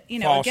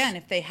 False. Again,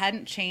 if they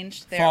hadn't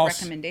changed their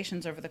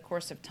recommendations over the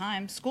course of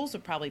time, schools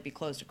would probably be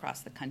closed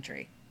across the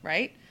country,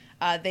 right?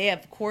 They,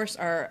 of course,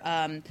 are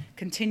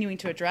continuing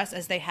to address,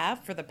 as they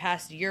have for the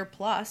past year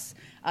plus,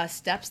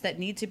 steps that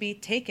need to be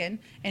taken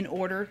in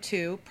order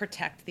to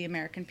protect the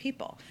American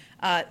people.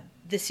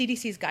 The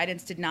CDC's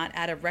guidance did not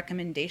add a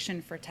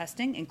recommendation for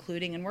testing,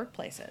 including in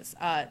workplaces.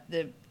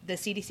 The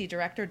CDC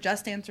director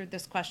just answered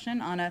this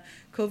question on a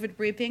COVID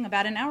briefing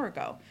about an hour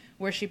ago,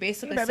 where she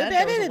basically said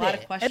there was a lot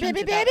of questions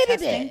about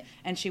testing,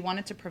 and she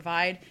wanted to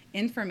provide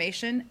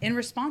information in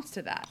response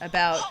to that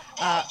about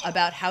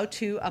how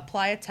to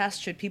apply a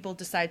test should people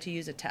decide to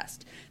use a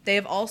test. They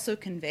have also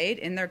conveyed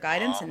in their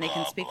guidance, and they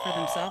can speak for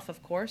themselves,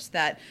 of course,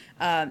 that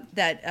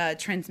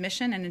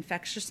transmission and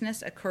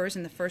infectiousness occurs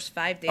in the first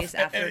 5 days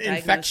after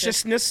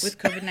diagnosis with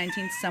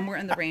COVID-19, somewhere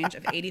in the range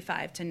of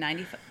 85 to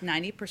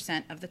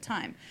 90% of the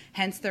time.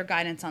 Hence their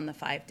guidance on the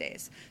 5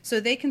 days. So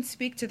they can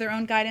speak to their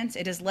own guidance.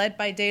 It is led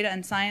by data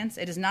and science.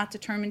 It is not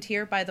determined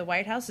here by the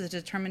White House. It is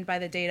determined by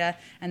the data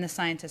and the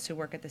scientists who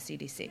work at the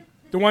CDC.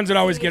 The ones that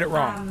always get it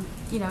wrong.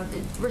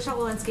 Rochelle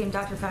Walensky and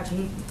Dr.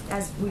 Fauci,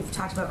 as we've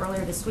talked about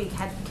earlier this week,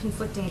 had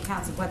conflicting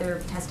accounts of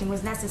whether testing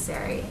was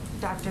necessary.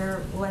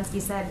 Dr. Walensky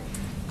said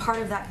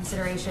part of that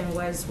consideration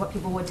was what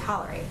people would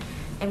tolerate.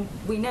 And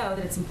we know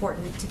that it's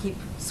important to keep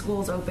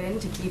schools open,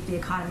 to keep the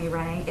economy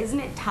running. Isn't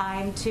it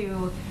time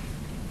to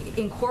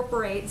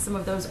incorporate some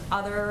of those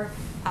other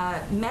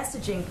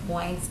messaging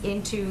points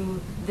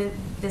into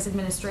this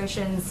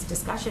administration's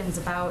discussions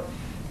about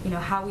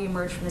how we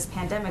emerge from this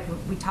pandemic?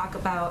 We talk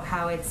about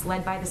how it's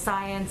led by the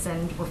science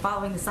and we're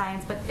following the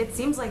science, but it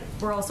seems like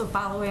we're also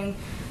following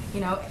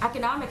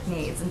economic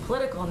needs and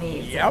political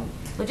needs, and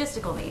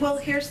logistical needs. Well,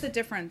 here's the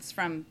difference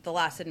from the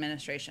last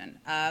administration.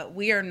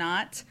 We are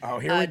not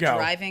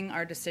driving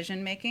our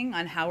decision-making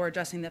on how we're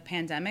addressing the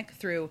pandemic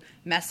through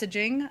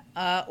messaging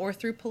or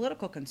through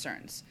political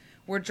concerns.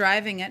 We're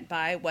driving it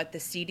by what the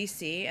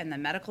CDC and the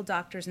medical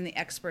doctors and the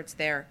experts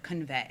there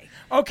convey.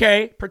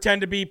 Okay,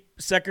 pretend to be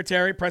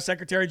Press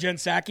Secretary Jen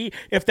Psaki.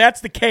 If that's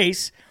the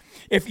case,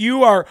 if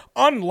you are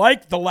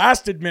unlike the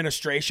last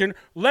administration,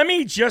 let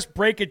me just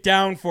break it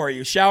down for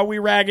you, shall we,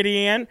 Raggedy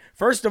Ann?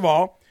 First of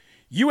all,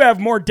 you have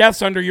more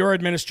deaths under your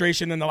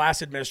administration than the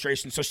last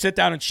administration, so sit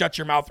down and shut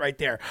your mouth right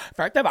there.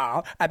 First of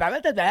all,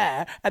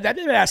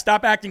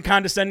 stop acting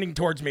condescending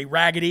towards me,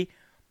 Raggedy.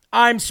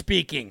 I'm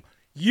speaking.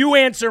 You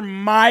answer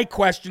my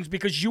questions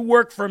because you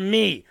work for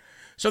me.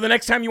 So the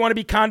next time you want to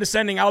be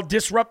condescending, I'll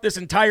disrupt this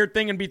entire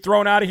thing and be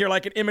thrown out of here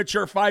like an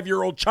immature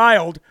 5-year-old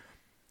child,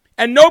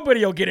 and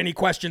nobody will get any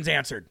questions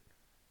answered.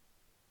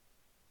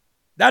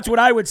 That's what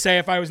I would say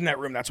if I was in that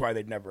room. That's why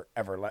they'd never,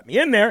 ever let me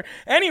in there.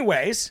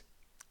 Anyways,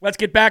 let's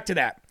get back to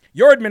that.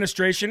 Your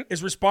administration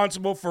is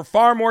responsible for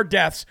far more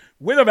deaths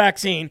with a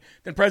vaccine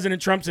than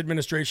President Trump's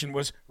administration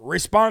was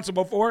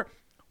responsible for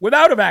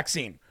without a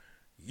vaccine.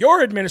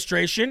 Your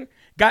administration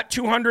got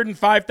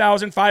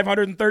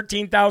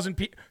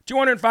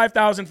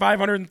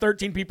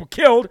 205,513 people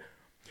killed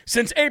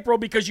since April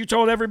because you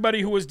told everybody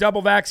who was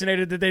double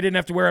vaccinated that they didn't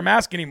have to wear a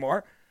mask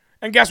anymore.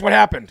 And guess what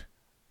happened?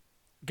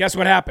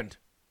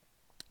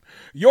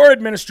 Your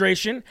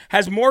administration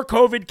has more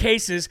COVID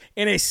cases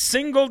in a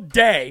single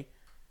day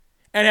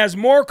and has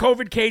more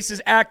COVID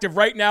cases active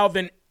right now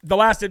than the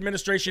last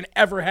administration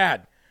ever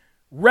had.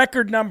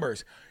 Record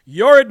numbers.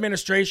 Your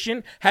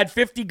administration had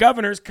 50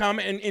 governors come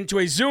into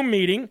a Zoom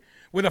meeting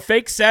with a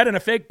fake set and a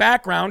fake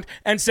background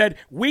and said,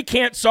 we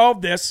can't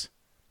solve this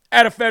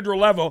at a federal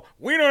level.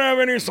 We don't have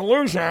any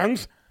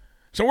solutions.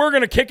 So we're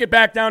going to kick it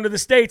back down to the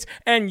states.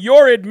 And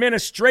your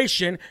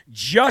administration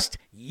just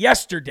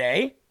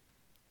yesterday,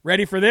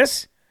 ready for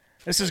this?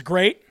 This is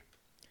great.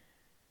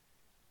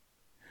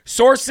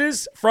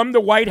 Sources from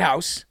the White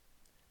House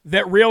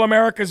that Real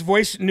America's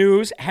Voice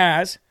News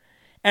has,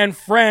 and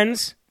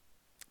friends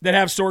that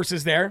have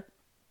sources there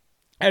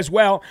as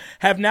well,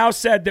 have now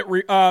said that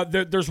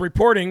there's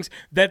reportings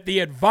that the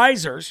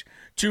advisors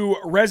to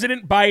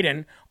President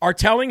Biden are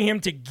telling him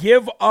to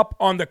give up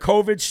on the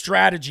COVID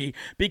strategy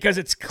because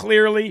it's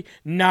clearly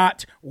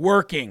not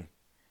working.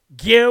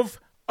 Give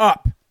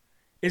up.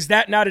 Is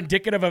that not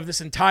indicative of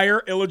this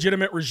entire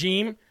illegitimate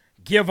regime?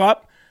 Give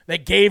up. They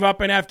gave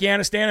up in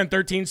Afghanistan and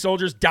 13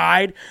 soldiers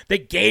died. They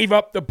gave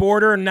up the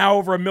border, and now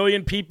over 1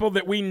 million people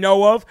that we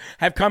know of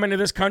have come into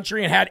this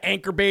country and had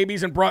anchor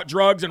babies and brought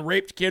drugs and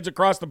raped kids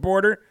across the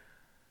border.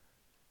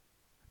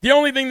 The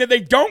only thing that they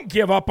don't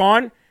give up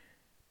on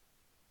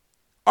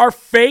are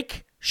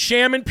fake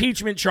sham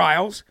impeachment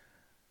trials,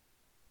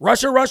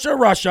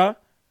 Russia,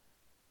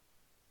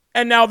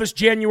 and now this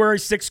January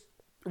 6th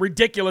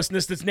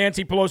ridiculousness that's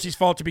Nancy Pelosi's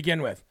fault to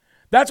begin with.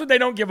 That's what they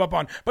don't give up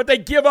on. But they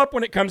give up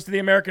when it comes to the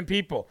American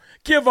people.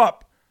 Give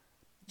up.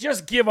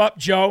 Just give up,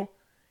 Joe,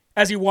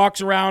 as he walks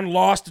around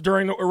lost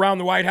around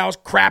the White House,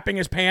 crapping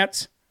his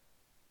pants.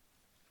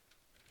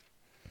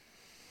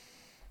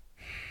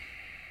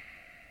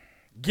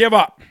 Give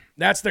up.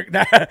 That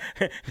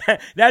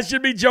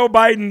should be Joe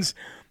Biden's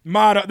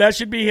motto. That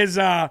should be his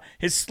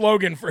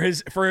slogan for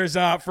his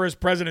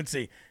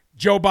presidency.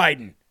 Joe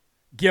Biden,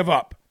 give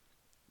up.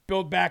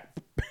 Broke back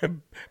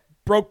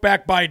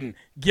Biden,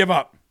 give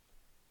up.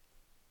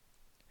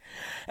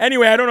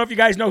 Anyway, I don't know if you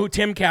guys know who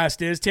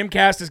Timcast is.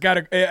 Timcast has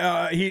got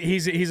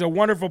he's a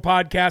wonderful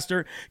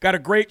podcaster, got a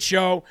great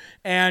show,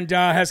 and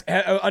has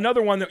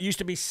another one that used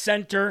to be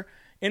center.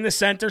 In the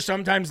center,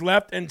 sometimes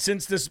left, and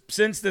since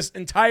this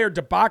entire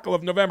debacle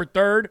of November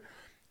 3rd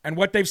and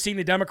what they've seen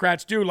the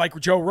Democrats do, like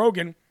Joe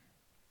Rogan,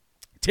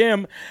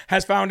 Tim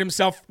has found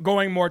himself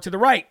going more to the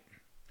right.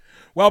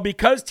 Well,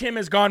 because Tim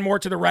has gone more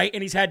to the right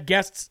and he's had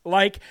guests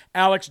like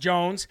Alex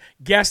Jones,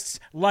 guests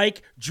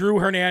like Drew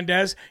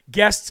Hernandez,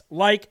 guests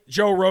like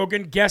Joe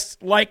Rogan, guests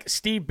like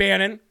Steve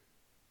Bannon,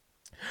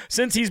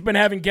 since he's been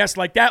having guests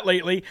like that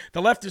lately,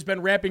 the left has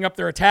been ramping up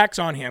their attacks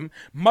on him,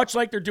 much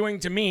like they're doing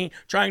to me,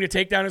 trying to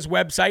take down his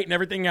website and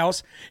everything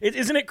else.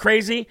 Isn't it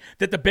crazy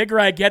that the bigger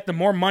I get, the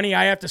more money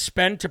I have to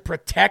spend to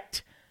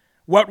protect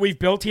what we've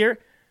built here?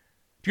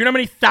 Do you know how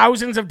many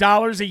thousands of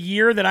dollars a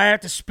year that I have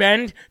to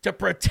spend to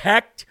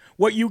protect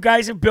what you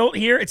guys have built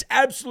here? It's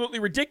absolutely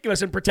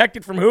ridiculous. And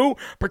protected from who?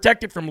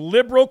 Protected from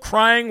liberal,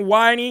 crying,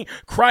 whiny,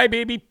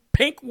 crybaby,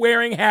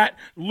 pink-wearing hat,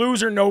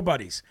 loser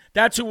nobodies.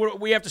 That's who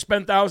we have to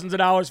spend thousands of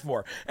dollars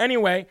for.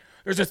 Anyway,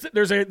 there's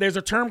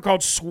a term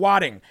called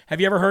swatting. Have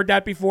you ever heard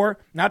that before?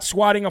 Not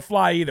swatting a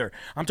fly either.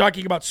 I'm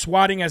talking about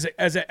swatting as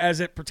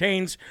it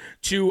pertains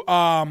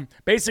to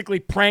basically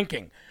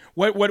pranking.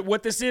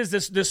 What this is,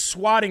 this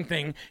swatting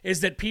thing,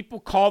 is that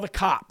people call the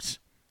cops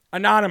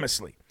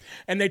anonymously.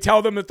 And they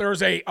tell them that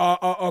there's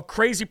a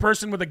crazy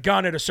person with a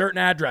gun at a certain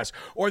address,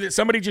 or that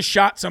somebody just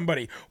shot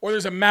somebody, or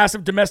there's a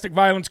massive domestic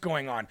violence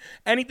going on.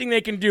 Anything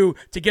they can do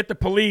to get the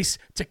police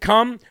to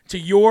come to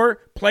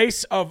your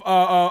place of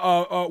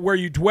where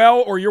you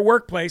dwell or your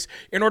workplace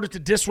in order to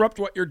disrupt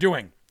what you're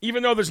doing.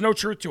 Even though there's no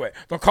truth to it.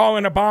 They'll call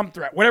in a bomb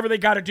threat, whatever they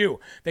got to do.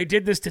 They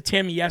did this to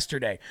Tim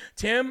yesterday.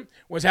 Tim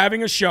was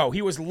having a show.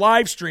 He was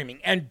live streaming.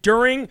 And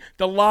during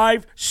the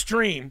live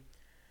stream,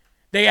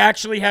 they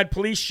actually had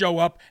police show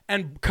up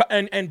and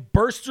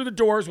burst through the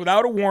doors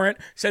without a warrant,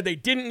 said they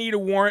didn't need a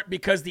warrant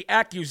because the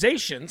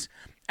accusations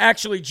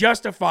actually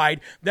justified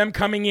them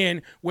coming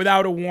in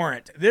without a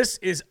warrant. This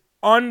is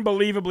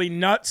unbelievably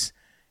nuts,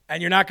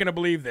 and you're not going to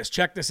believe this.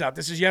 Check this out.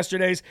 This is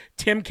yesterday's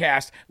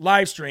Timcast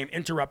live stream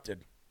interrupted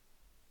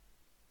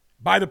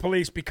by the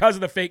police because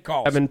of the fake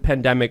calls. 7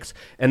 pandemics,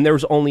 and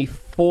there's only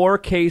 4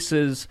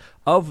 cases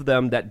of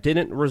them that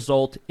didn't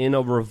result in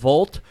a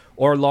revolt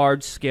or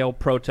large-scale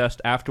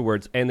protest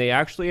afterwards. And they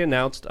actually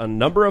announced a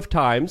number of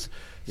times.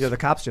 Yeah, the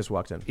cops just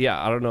walked in.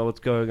 Yeah, I don't know what's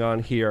going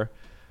on here.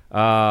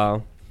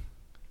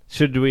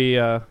 Should we?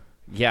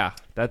 Yeah,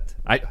 that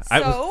I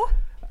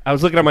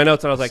was looking at my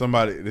notes and I was like,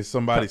 did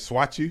somebody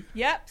swat you?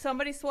 Yep,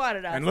 somebody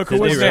swatted us. And look who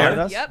was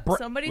there. Yep,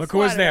 somebody look who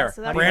was there. Us,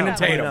 so Brandon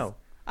Tatum.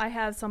 I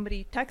have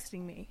somebody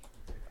texting me.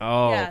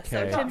 Oh, yeah,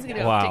 okay. so Tim's going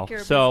to take care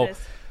of business.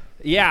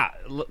 Yeah,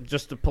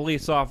 just a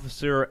police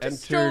officer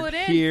entered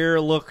here,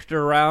 looked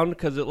around,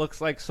 because it looks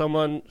like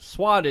someone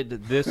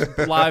swatted this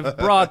live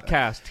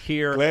broadcast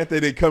here. Glad they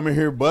didn't come in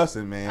here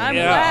bussing, man. I'm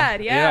glad,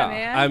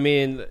 man. I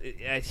mean,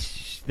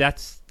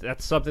 that's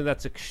something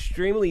that's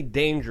extremely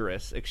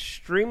dangerous,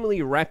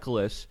 extremely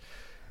reckless,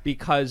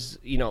 because,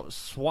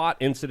 SWAT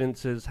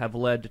incidences have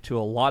led to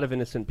a lot of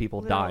innocent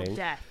people dying.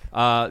 Death.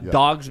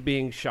 Dogs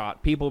being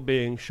shot, people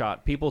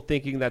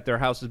thinking that their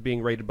house is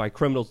being raided by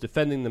criminals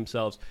defending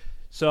themselves.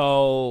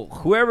 So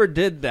whoever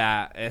did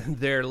that and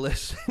they're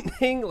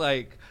listening,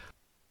 like,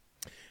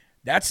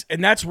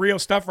 that's real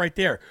stuff right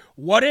there.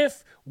 What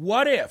if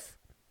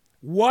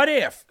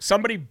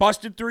somebody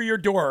busted through your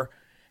door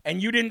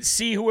and you didn't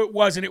see who it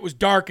was and it was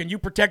dark and you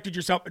protected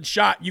yourself and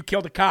shot, you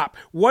killed a cop?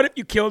 What if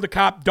you killed a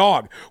cop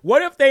dog?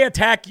 What if they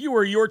attack you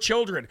or your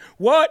children?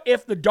 What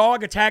if the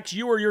dog attacks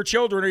you or your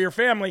children or your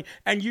family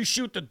and you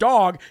shoot the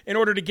dog in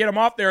order to get them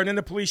off there and then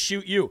the police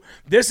shoot you?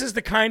 This is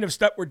the kind of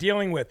stuff we're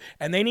dealing with,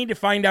 and they need to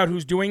find out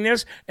who's doing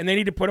this, and they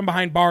need to put them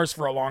behind bars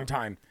for a long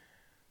time.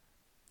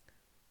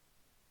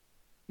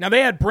 Now,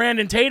 they had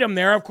Brandon Tatum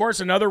there, of course,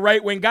 another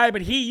right-wing guy,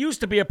 but he used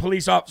to be a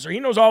police officer. He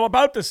knows all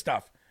about this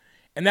stuff.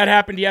 And that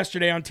happened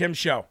yesterday on Tim's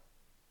show.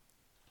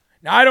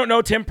 Now, I don't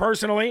know Tim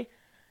personally.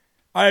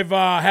 I've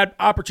had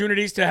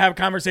opportunities to have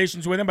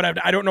conversations with him,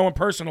 but I don't know him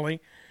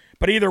personally.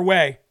 But either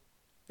way,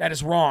 that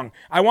is wrong.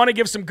 I want to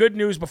give some good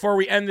news before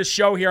we end this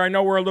show here. I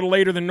know we're a little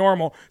later than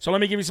normal, so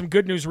let me give you some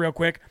good news real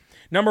quick.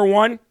 Number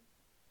one,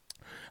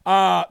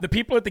 the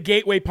people at the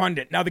Gateway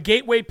Pundit. Now, the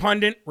Gateway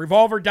Pundit,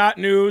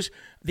 Revolver.News,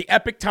 the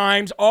Epic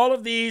Times, all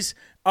of these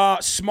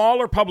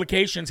smaller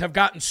publications have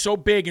gotten so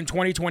big in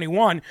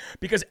 2021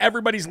 because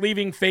everybody's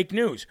leaving fake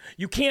news.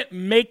 You can't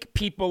make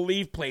people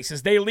leave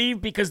places. They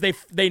leave because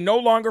they no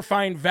longer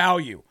find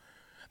value.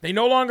 They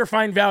no longer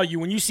find value.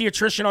 When you see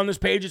attrition on this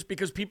page, it's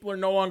because people are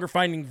no longer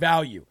finding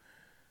value.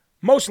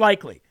 Most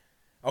likely.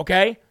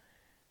 Okay?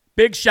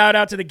 Big shout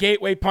out to the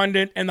Gateway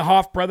Pundit and the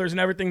Hoff brothers and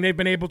everything they've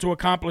been able to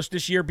accomplish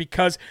this year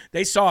because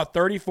they saw a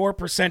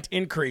 34%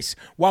 increase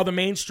while the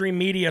mainstream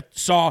media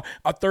saw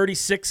a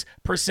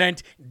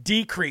 36%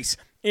 decrease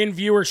in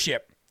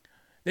viewership.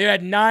 They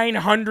had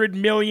 900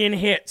 million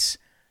hits.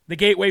 The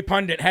Gateway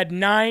Pundit had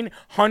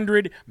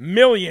 900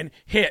 million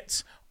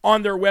hits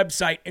on their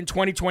website in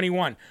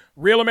 2021.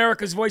 Real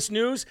America's Voice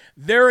News,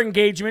 their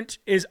engagement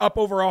is up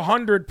over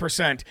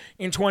 100%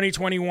 in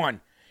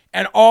 2021.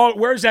 And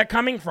where's that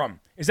coming from?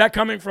 Is that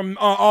coming from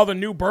all the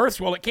new births?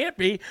 Well, it can't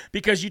be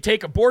because you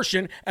take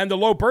abortion and the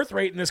low birth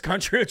rate in this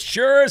country. It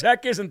sure as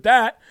heck isn't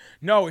that.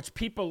 No, it's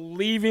people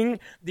leaving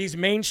these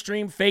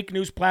mainstream fake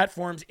news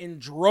platforms in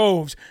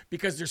droves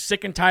because they're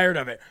sick and tired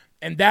of it.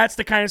 And that's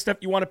the kind of stuff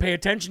you want to pay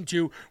attention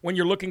to when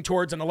you're looking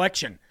towards an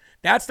election.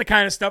 That's the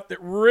kind of stuff that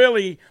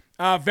really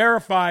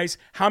verifies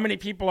how many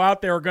people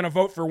out there are going to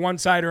vote for one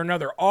side or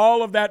another.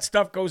 All of that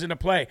stuff goes into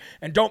play.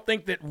 And don't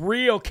think that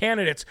real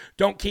candidates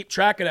don't keep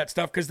track of that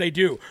stuff, because they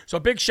do. So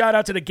a big shout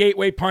out to the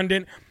Gateway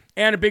Pundit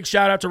and a big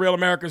shout out to Real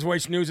America's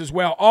Voice News as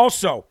well.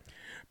 Also,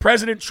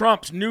 President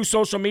Trump's new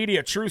social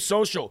media, Truth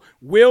Social,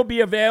 will be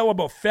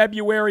available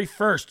February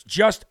 1st,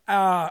 just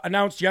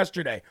announced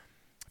yesterday.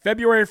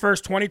 February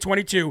 1st,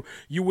 2022,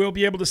 you will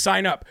be able to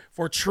sign up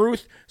for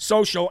Truth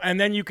Social, and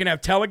then you can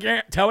have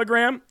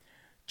Telegram,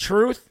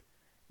 Truth,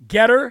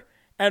 Getter,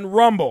 and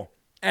Rumble,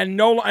 and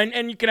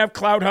you can have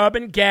CloudHub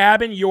and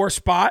Gab and Your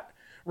Spot,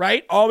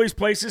 right? All these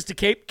places to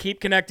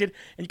keep connected,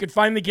 and you can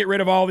finally get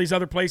rid of all these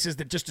other places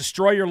that just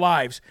destroy your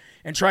lives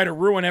and try to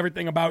ruin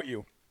everything about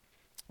you.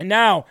 And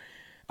now,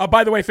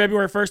 by the way,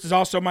 February 1st is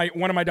also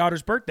one of my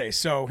daughter's birthdays,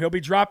 so he'll be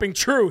dropping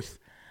Truth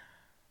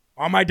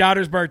on my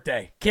daughter's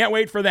birthday. Can't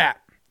wait for that.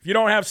 If you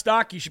don't have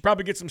stock, you should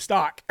probably get some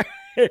stock.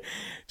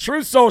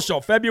 Truth Social,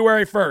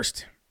 February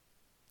 1st.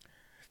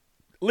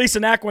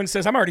 Lisa Naquin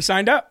says, I'm already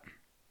signed up.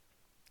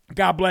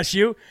 God bless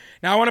you.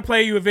 Now, I want to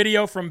play you a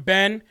video from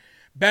Ben.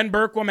 Ben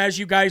Bergquam, as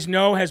you guys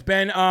know, has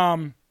been,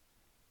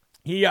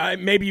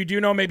 maybe you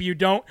do know, maybe you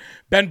don't.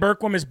 Ben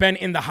Bergquam has been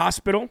in the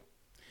hospital.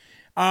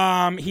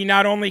 He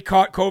not only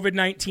caught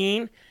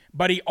COVID-19,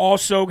 but he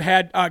also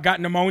had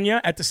got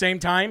pneumonia at the same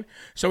time.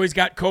 So he's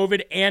got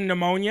COVID and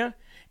pneumonia.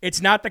 It's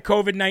not the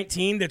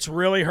COVID-19 that's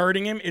really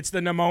hurting him. It's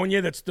the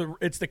pneumonia.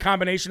 It's the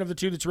combination of the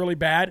two that's really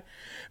bad.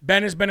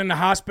 Ben has been in the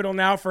hospital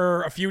now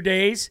for a few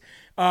days.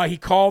 He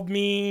called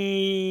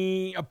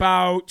me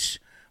about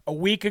a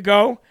week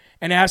ago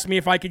and asked me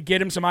if I could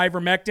get him some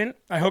ivermectin.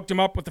 I hooked him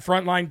up with the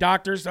frontline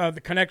doctors,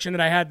 the connection that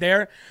I had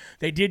there.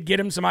 They did get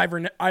him some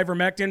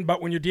ivermectin,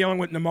 but when you're dealing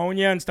with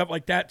pneumonia and stuff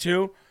like that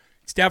too,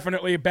 it's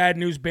definitely a bad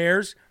news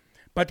bears.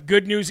 But the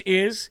good news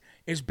is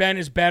Ben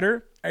is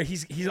better.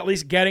 He's at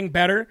least getting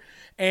better.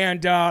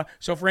 And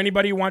so for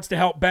anybody who wants to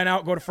help Ben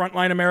out, go to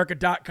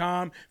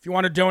frontlineamerica.com. If you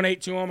want to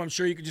donate to him, I'm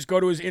sure you can just go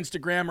to his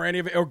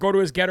Instagram or go to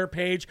his Getter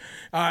page,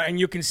 and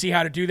you can see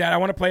how to do that. I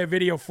want to play a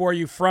video for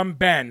you from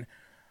Ben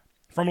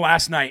from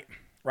last night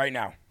right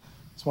now.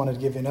 Just wanted to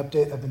give you an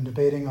update. I've been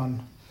debating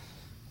on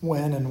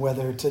when and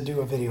whether to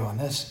do a video on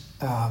this,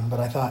 but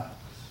I thought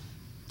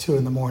 2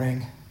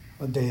 a.m,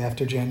 the day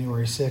after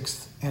January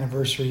 6th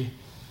anniversary,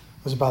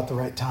 was about the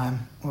right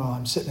time. Well,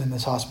 I'm sitting in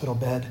this hospital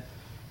bed.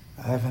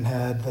 I haven't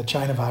had the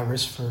China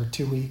virus for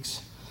 2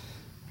 weeks.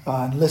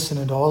 And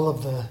listening to all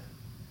of the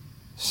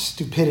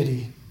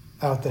stupidity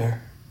out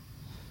there.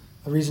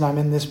 The reason I'm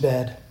in this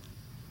bed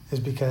is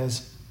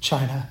because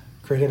China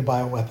created a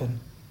bioweapon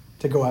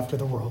to go after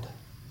the world.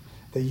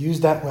 They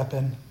used that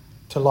weapon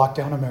to lock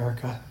down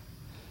America.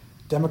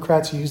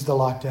 Democrats used the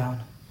lockdown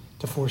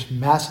to force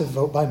massive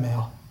vote by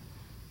mail,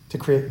 to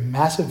create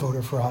massive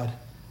voter fraud,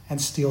 and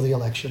steal the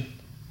election.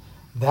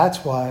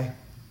 That's why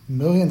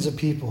millions of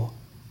people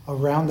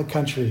around the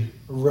country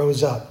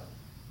rose up.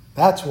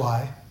 That's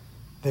why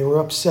they were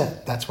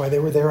upset. That's why they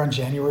were there on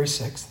January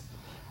 6th.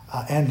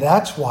 And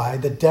that's why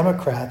the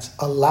Democrats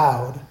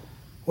allowed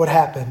what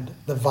happened,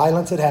 the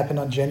violence that happened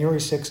on January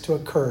 6th to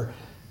occur,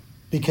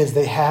 because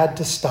they had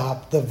to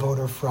stop the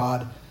voter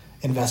fraud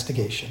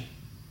investigation.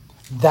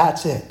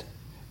 That's it.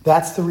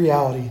 That's the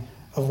reality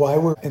of why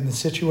we're in the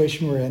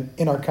situation we're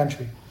in our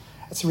country.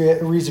 That's the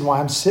reason why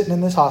I'm sitting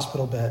in this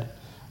hospital bed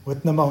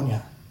with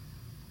pneumonia.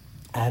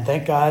 And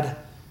thank God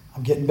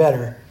I'm getting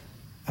better.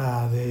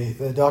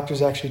 The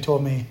doctors actually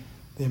told me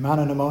the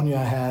amount of pneumonia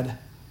I had,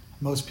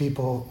 most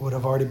people would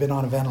have already been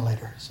on a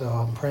ventilator. So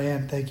I'm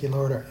praying, thank you,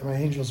 Lord. My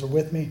angels are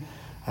with me.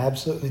 I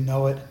absolutely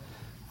know it.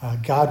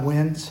 God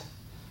wins,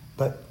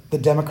 but the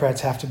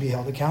Democrats have to be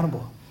held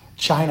accountable.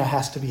 China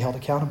has to be held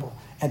accountable.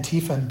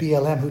 Antifa and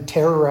BLM, who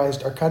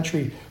terrorized our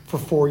country for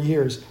 4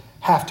 years,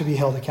 have to be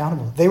held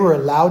accountable. They were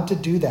allowed to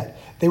do that.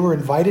 They were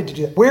invited to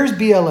do that. Where's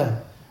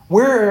BLM?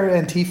 Where are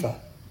Antifa?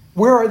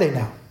 Where are they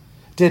now?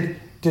 Did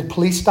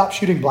police stop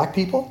shooting black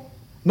people?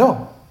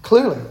 No.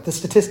 Clearly, the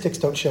statistics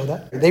don't show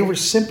that. They were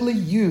simply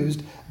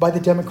used by the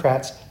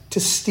Democrats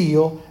to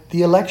steal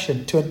the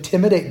election, to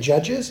intimidate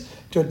judges,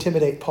 to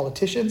intimidate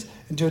politicians,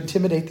 and to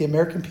intimidate the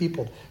American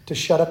people to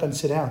shut up and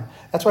sit down.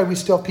 That's why we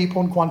still have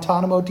people in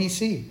Guantanamo,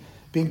 D.C.,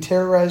 being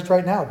terrorized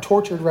right now,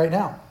 tortured right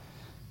now.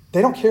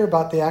 They don't care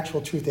about the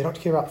actual truth. They don't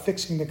care about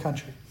fixing the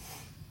country.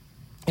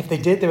 If they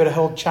did, they would have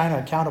held China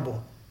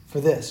accountable for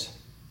this.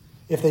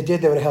 If they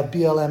did, they would have held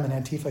BLM and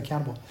Antifa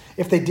accountable.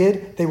 If they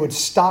did, they would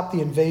stop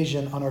the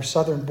invasion on our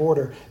southern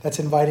border that's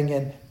inviting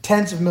in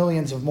tens of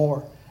millions of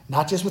more,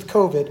 not just with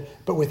COVID,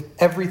 but with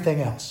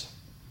everything else.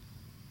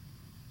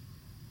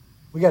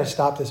 We got to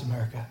stop this,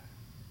 America.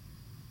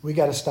 We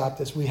got to stop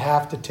this. We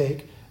have to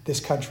take this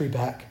country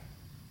back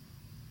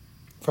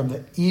from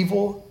the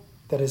evil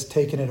that has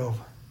taken it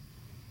over.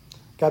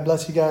 God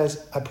bless you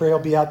guys. I pray I'll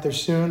be out there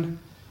soon.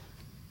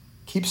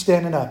 Keep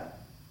standing up,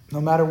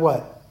 no matter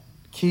what.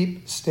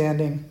 Keep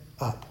standing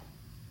up.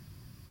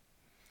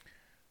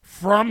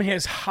 From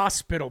his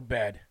hospital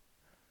bed,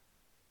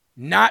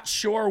 not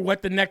sure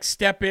what the next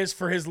step is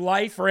for his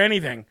life or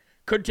anything.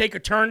 Could take a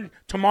turn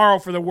tomorrow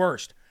for the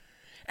worst.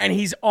 And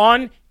he's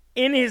in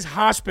his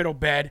hospital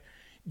bed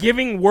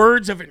giving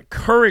words of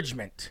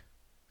encouragement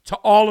to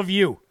all of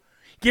you.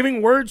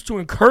 Giving words to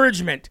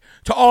encouragement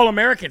to all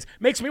Americans.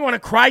 Makes me want to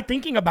cry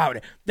thinking about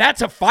it.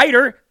 That's a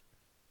fighter.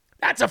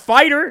 That's a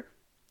fighter.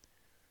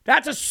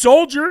 That's a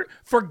soldier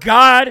for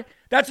God.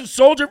 That's a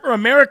soldier for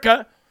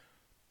America.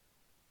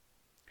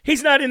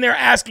 He's not in there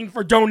asking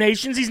for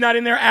donations. He's not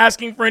in there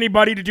asking for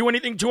anybody to do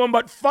anything to him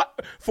but fight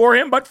for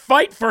him.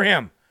 Fight for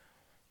him.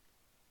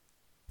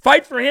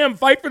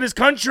 Fight for this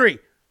country.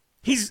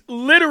 He's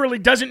literally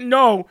doesn't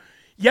know.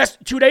 Yes,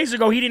 2 days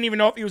ago, he didn't even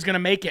know if he was going to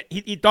make it.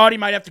 He thought he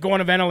might have to go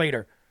on a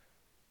ventilator.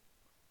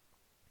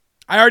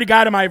 I already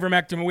got him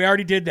ivermectin. We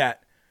already did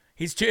that.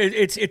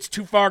 It's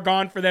too far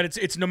gone for that.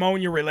 It's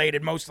pneumonia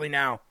related mostly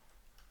now.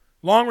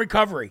 Long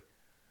recovery.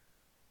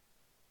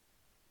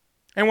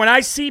 And when I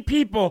see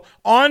people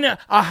on a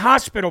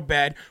hospital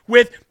bed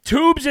with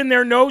tubes in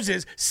their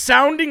noses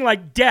sounding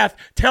like death,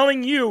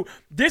 telling you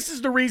this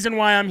is the reason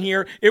why I'm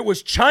here. It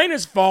was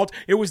China's fault.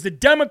 It was the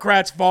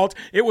Democrats' fault.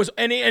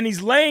 And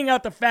he's laying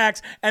out the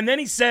facts. And then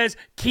he says,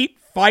 keep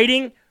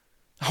fighting.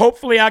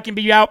 Hopefully I can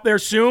be out there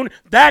soon.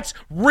 That's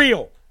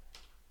real.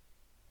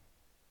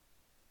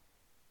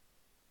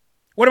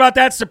 What about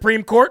that,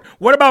 Supreme Court?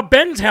 What about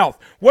Ben's health?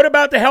 What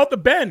about the health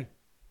of Ben?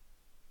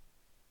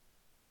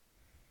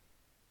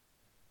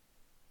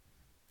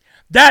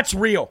 That's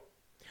real.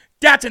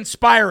 That's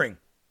inspiring.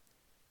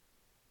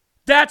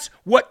 That's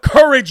what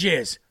courage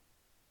is.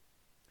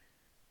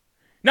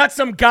 Not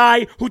some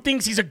guy who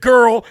thinks he's a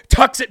girl,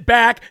 tucks it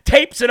back,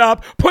 tapes it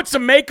up, puts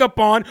some makeup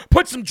on,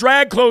 puts some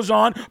drag clothes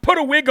on, put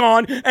a wig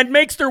on, and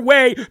makes their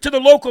way to the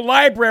local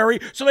library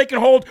so they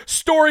can hold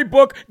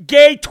storybook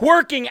gay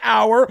twerking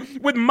hour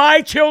with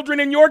my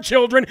children and your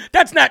children.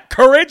 That's not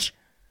courage.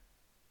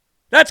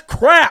 That's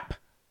crap.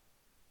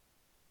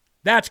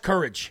 That's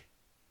courage.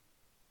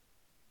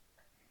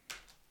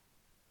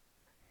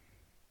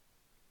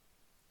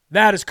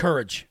 That is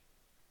courage.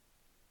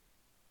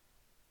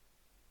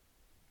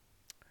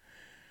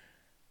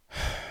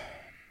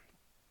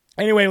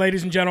 Anyway,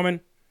 ladies and gentlemen,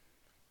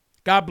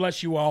 God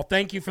bless you all.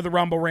 Thank you for the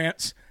Rumble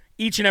Rants.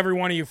 Each and every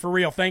one of you, for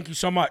real, thank you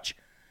so much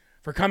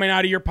for coming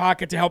out of your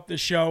pocket to help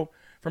this show,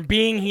 from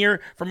being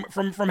here,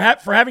 for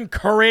having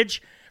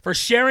courage, for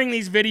sharing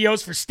these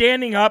videos, for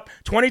standing up.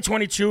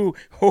 2022,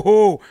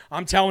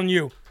 I'm telling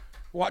you,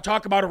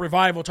 talk about a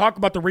revival. Talk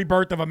about the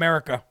rebirth of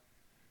America.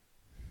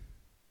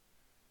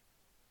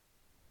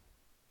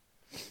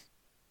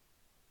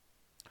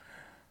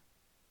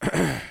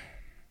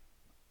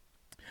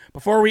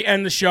 Before we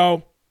end the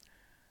show,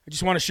 I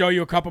just want to show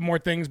you a couple more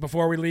things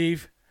before we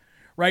leave.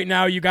 Right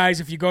now, you guys,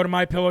 if you go to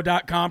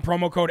MyPillow.com,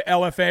 promo code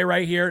LFA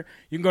right here,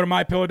 you can go to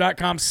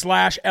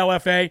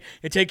MyPillow.com/LFA.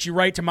 It takes you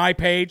right to my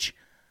page.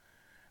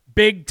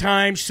 Big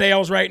time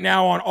sales right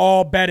now on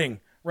all bedding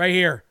right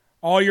here.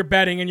 all your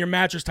bedding and your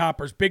mattress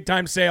toppers, big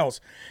time sales.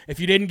 If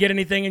you didn't get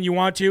anything and you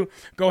want to,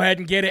 go ahead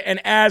and get it. And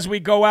as we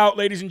go out,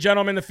 ladies and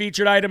gentlemen, the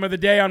featured item of the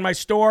day on my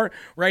store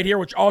right here,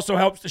 which also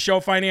helps the show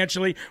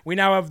financially, we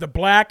now have the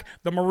black,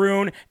 the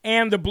maroon,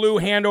 and the blue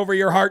hand over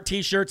your heart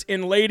t-shirts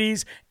in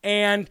ladies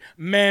and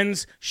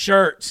men's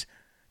shirts.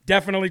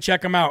 Definitely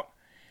check them out.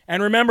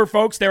 And remember,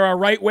 folks, there are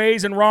right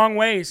ways and wrong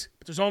ways,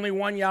 but there's only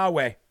one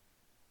Yahweh.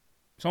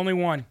 There's only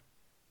one.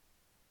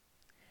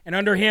 And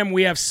under him,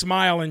 we have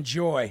smile and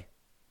joy.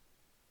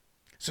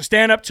 So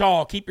stand up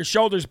tall, keep your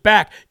shoulders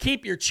back,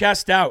 keep your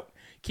chest out,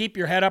 keep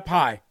your head up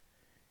high,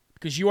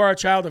 because you are a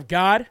child of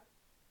God,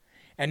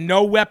 and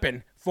no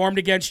weapon formed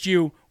against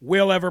you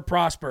will ever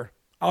prosper.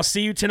 I'll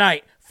see you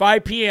tonight,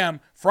 5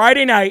 p.m.,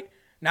 Friday night,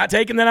 not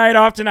taking the night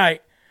off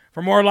tonight,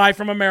 for more Live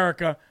from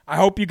America. I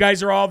hope you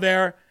guys are all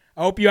there.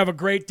 I hope you have a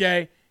great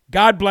day.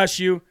 God bless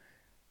you,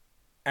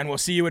 and we'll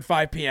see you at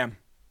 5 p.m.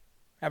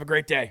 Have a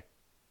great day.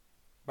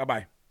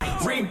 Bye-bye.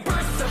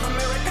 Rebirth of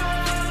America.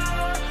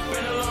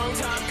 Been a long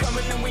time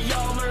coming, and we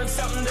all learned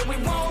something that we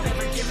won't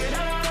ever give it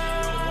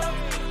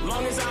up.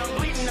 Long as I'm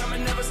bleeding, I'ma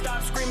never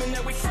stop screaming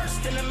that we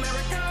first in America.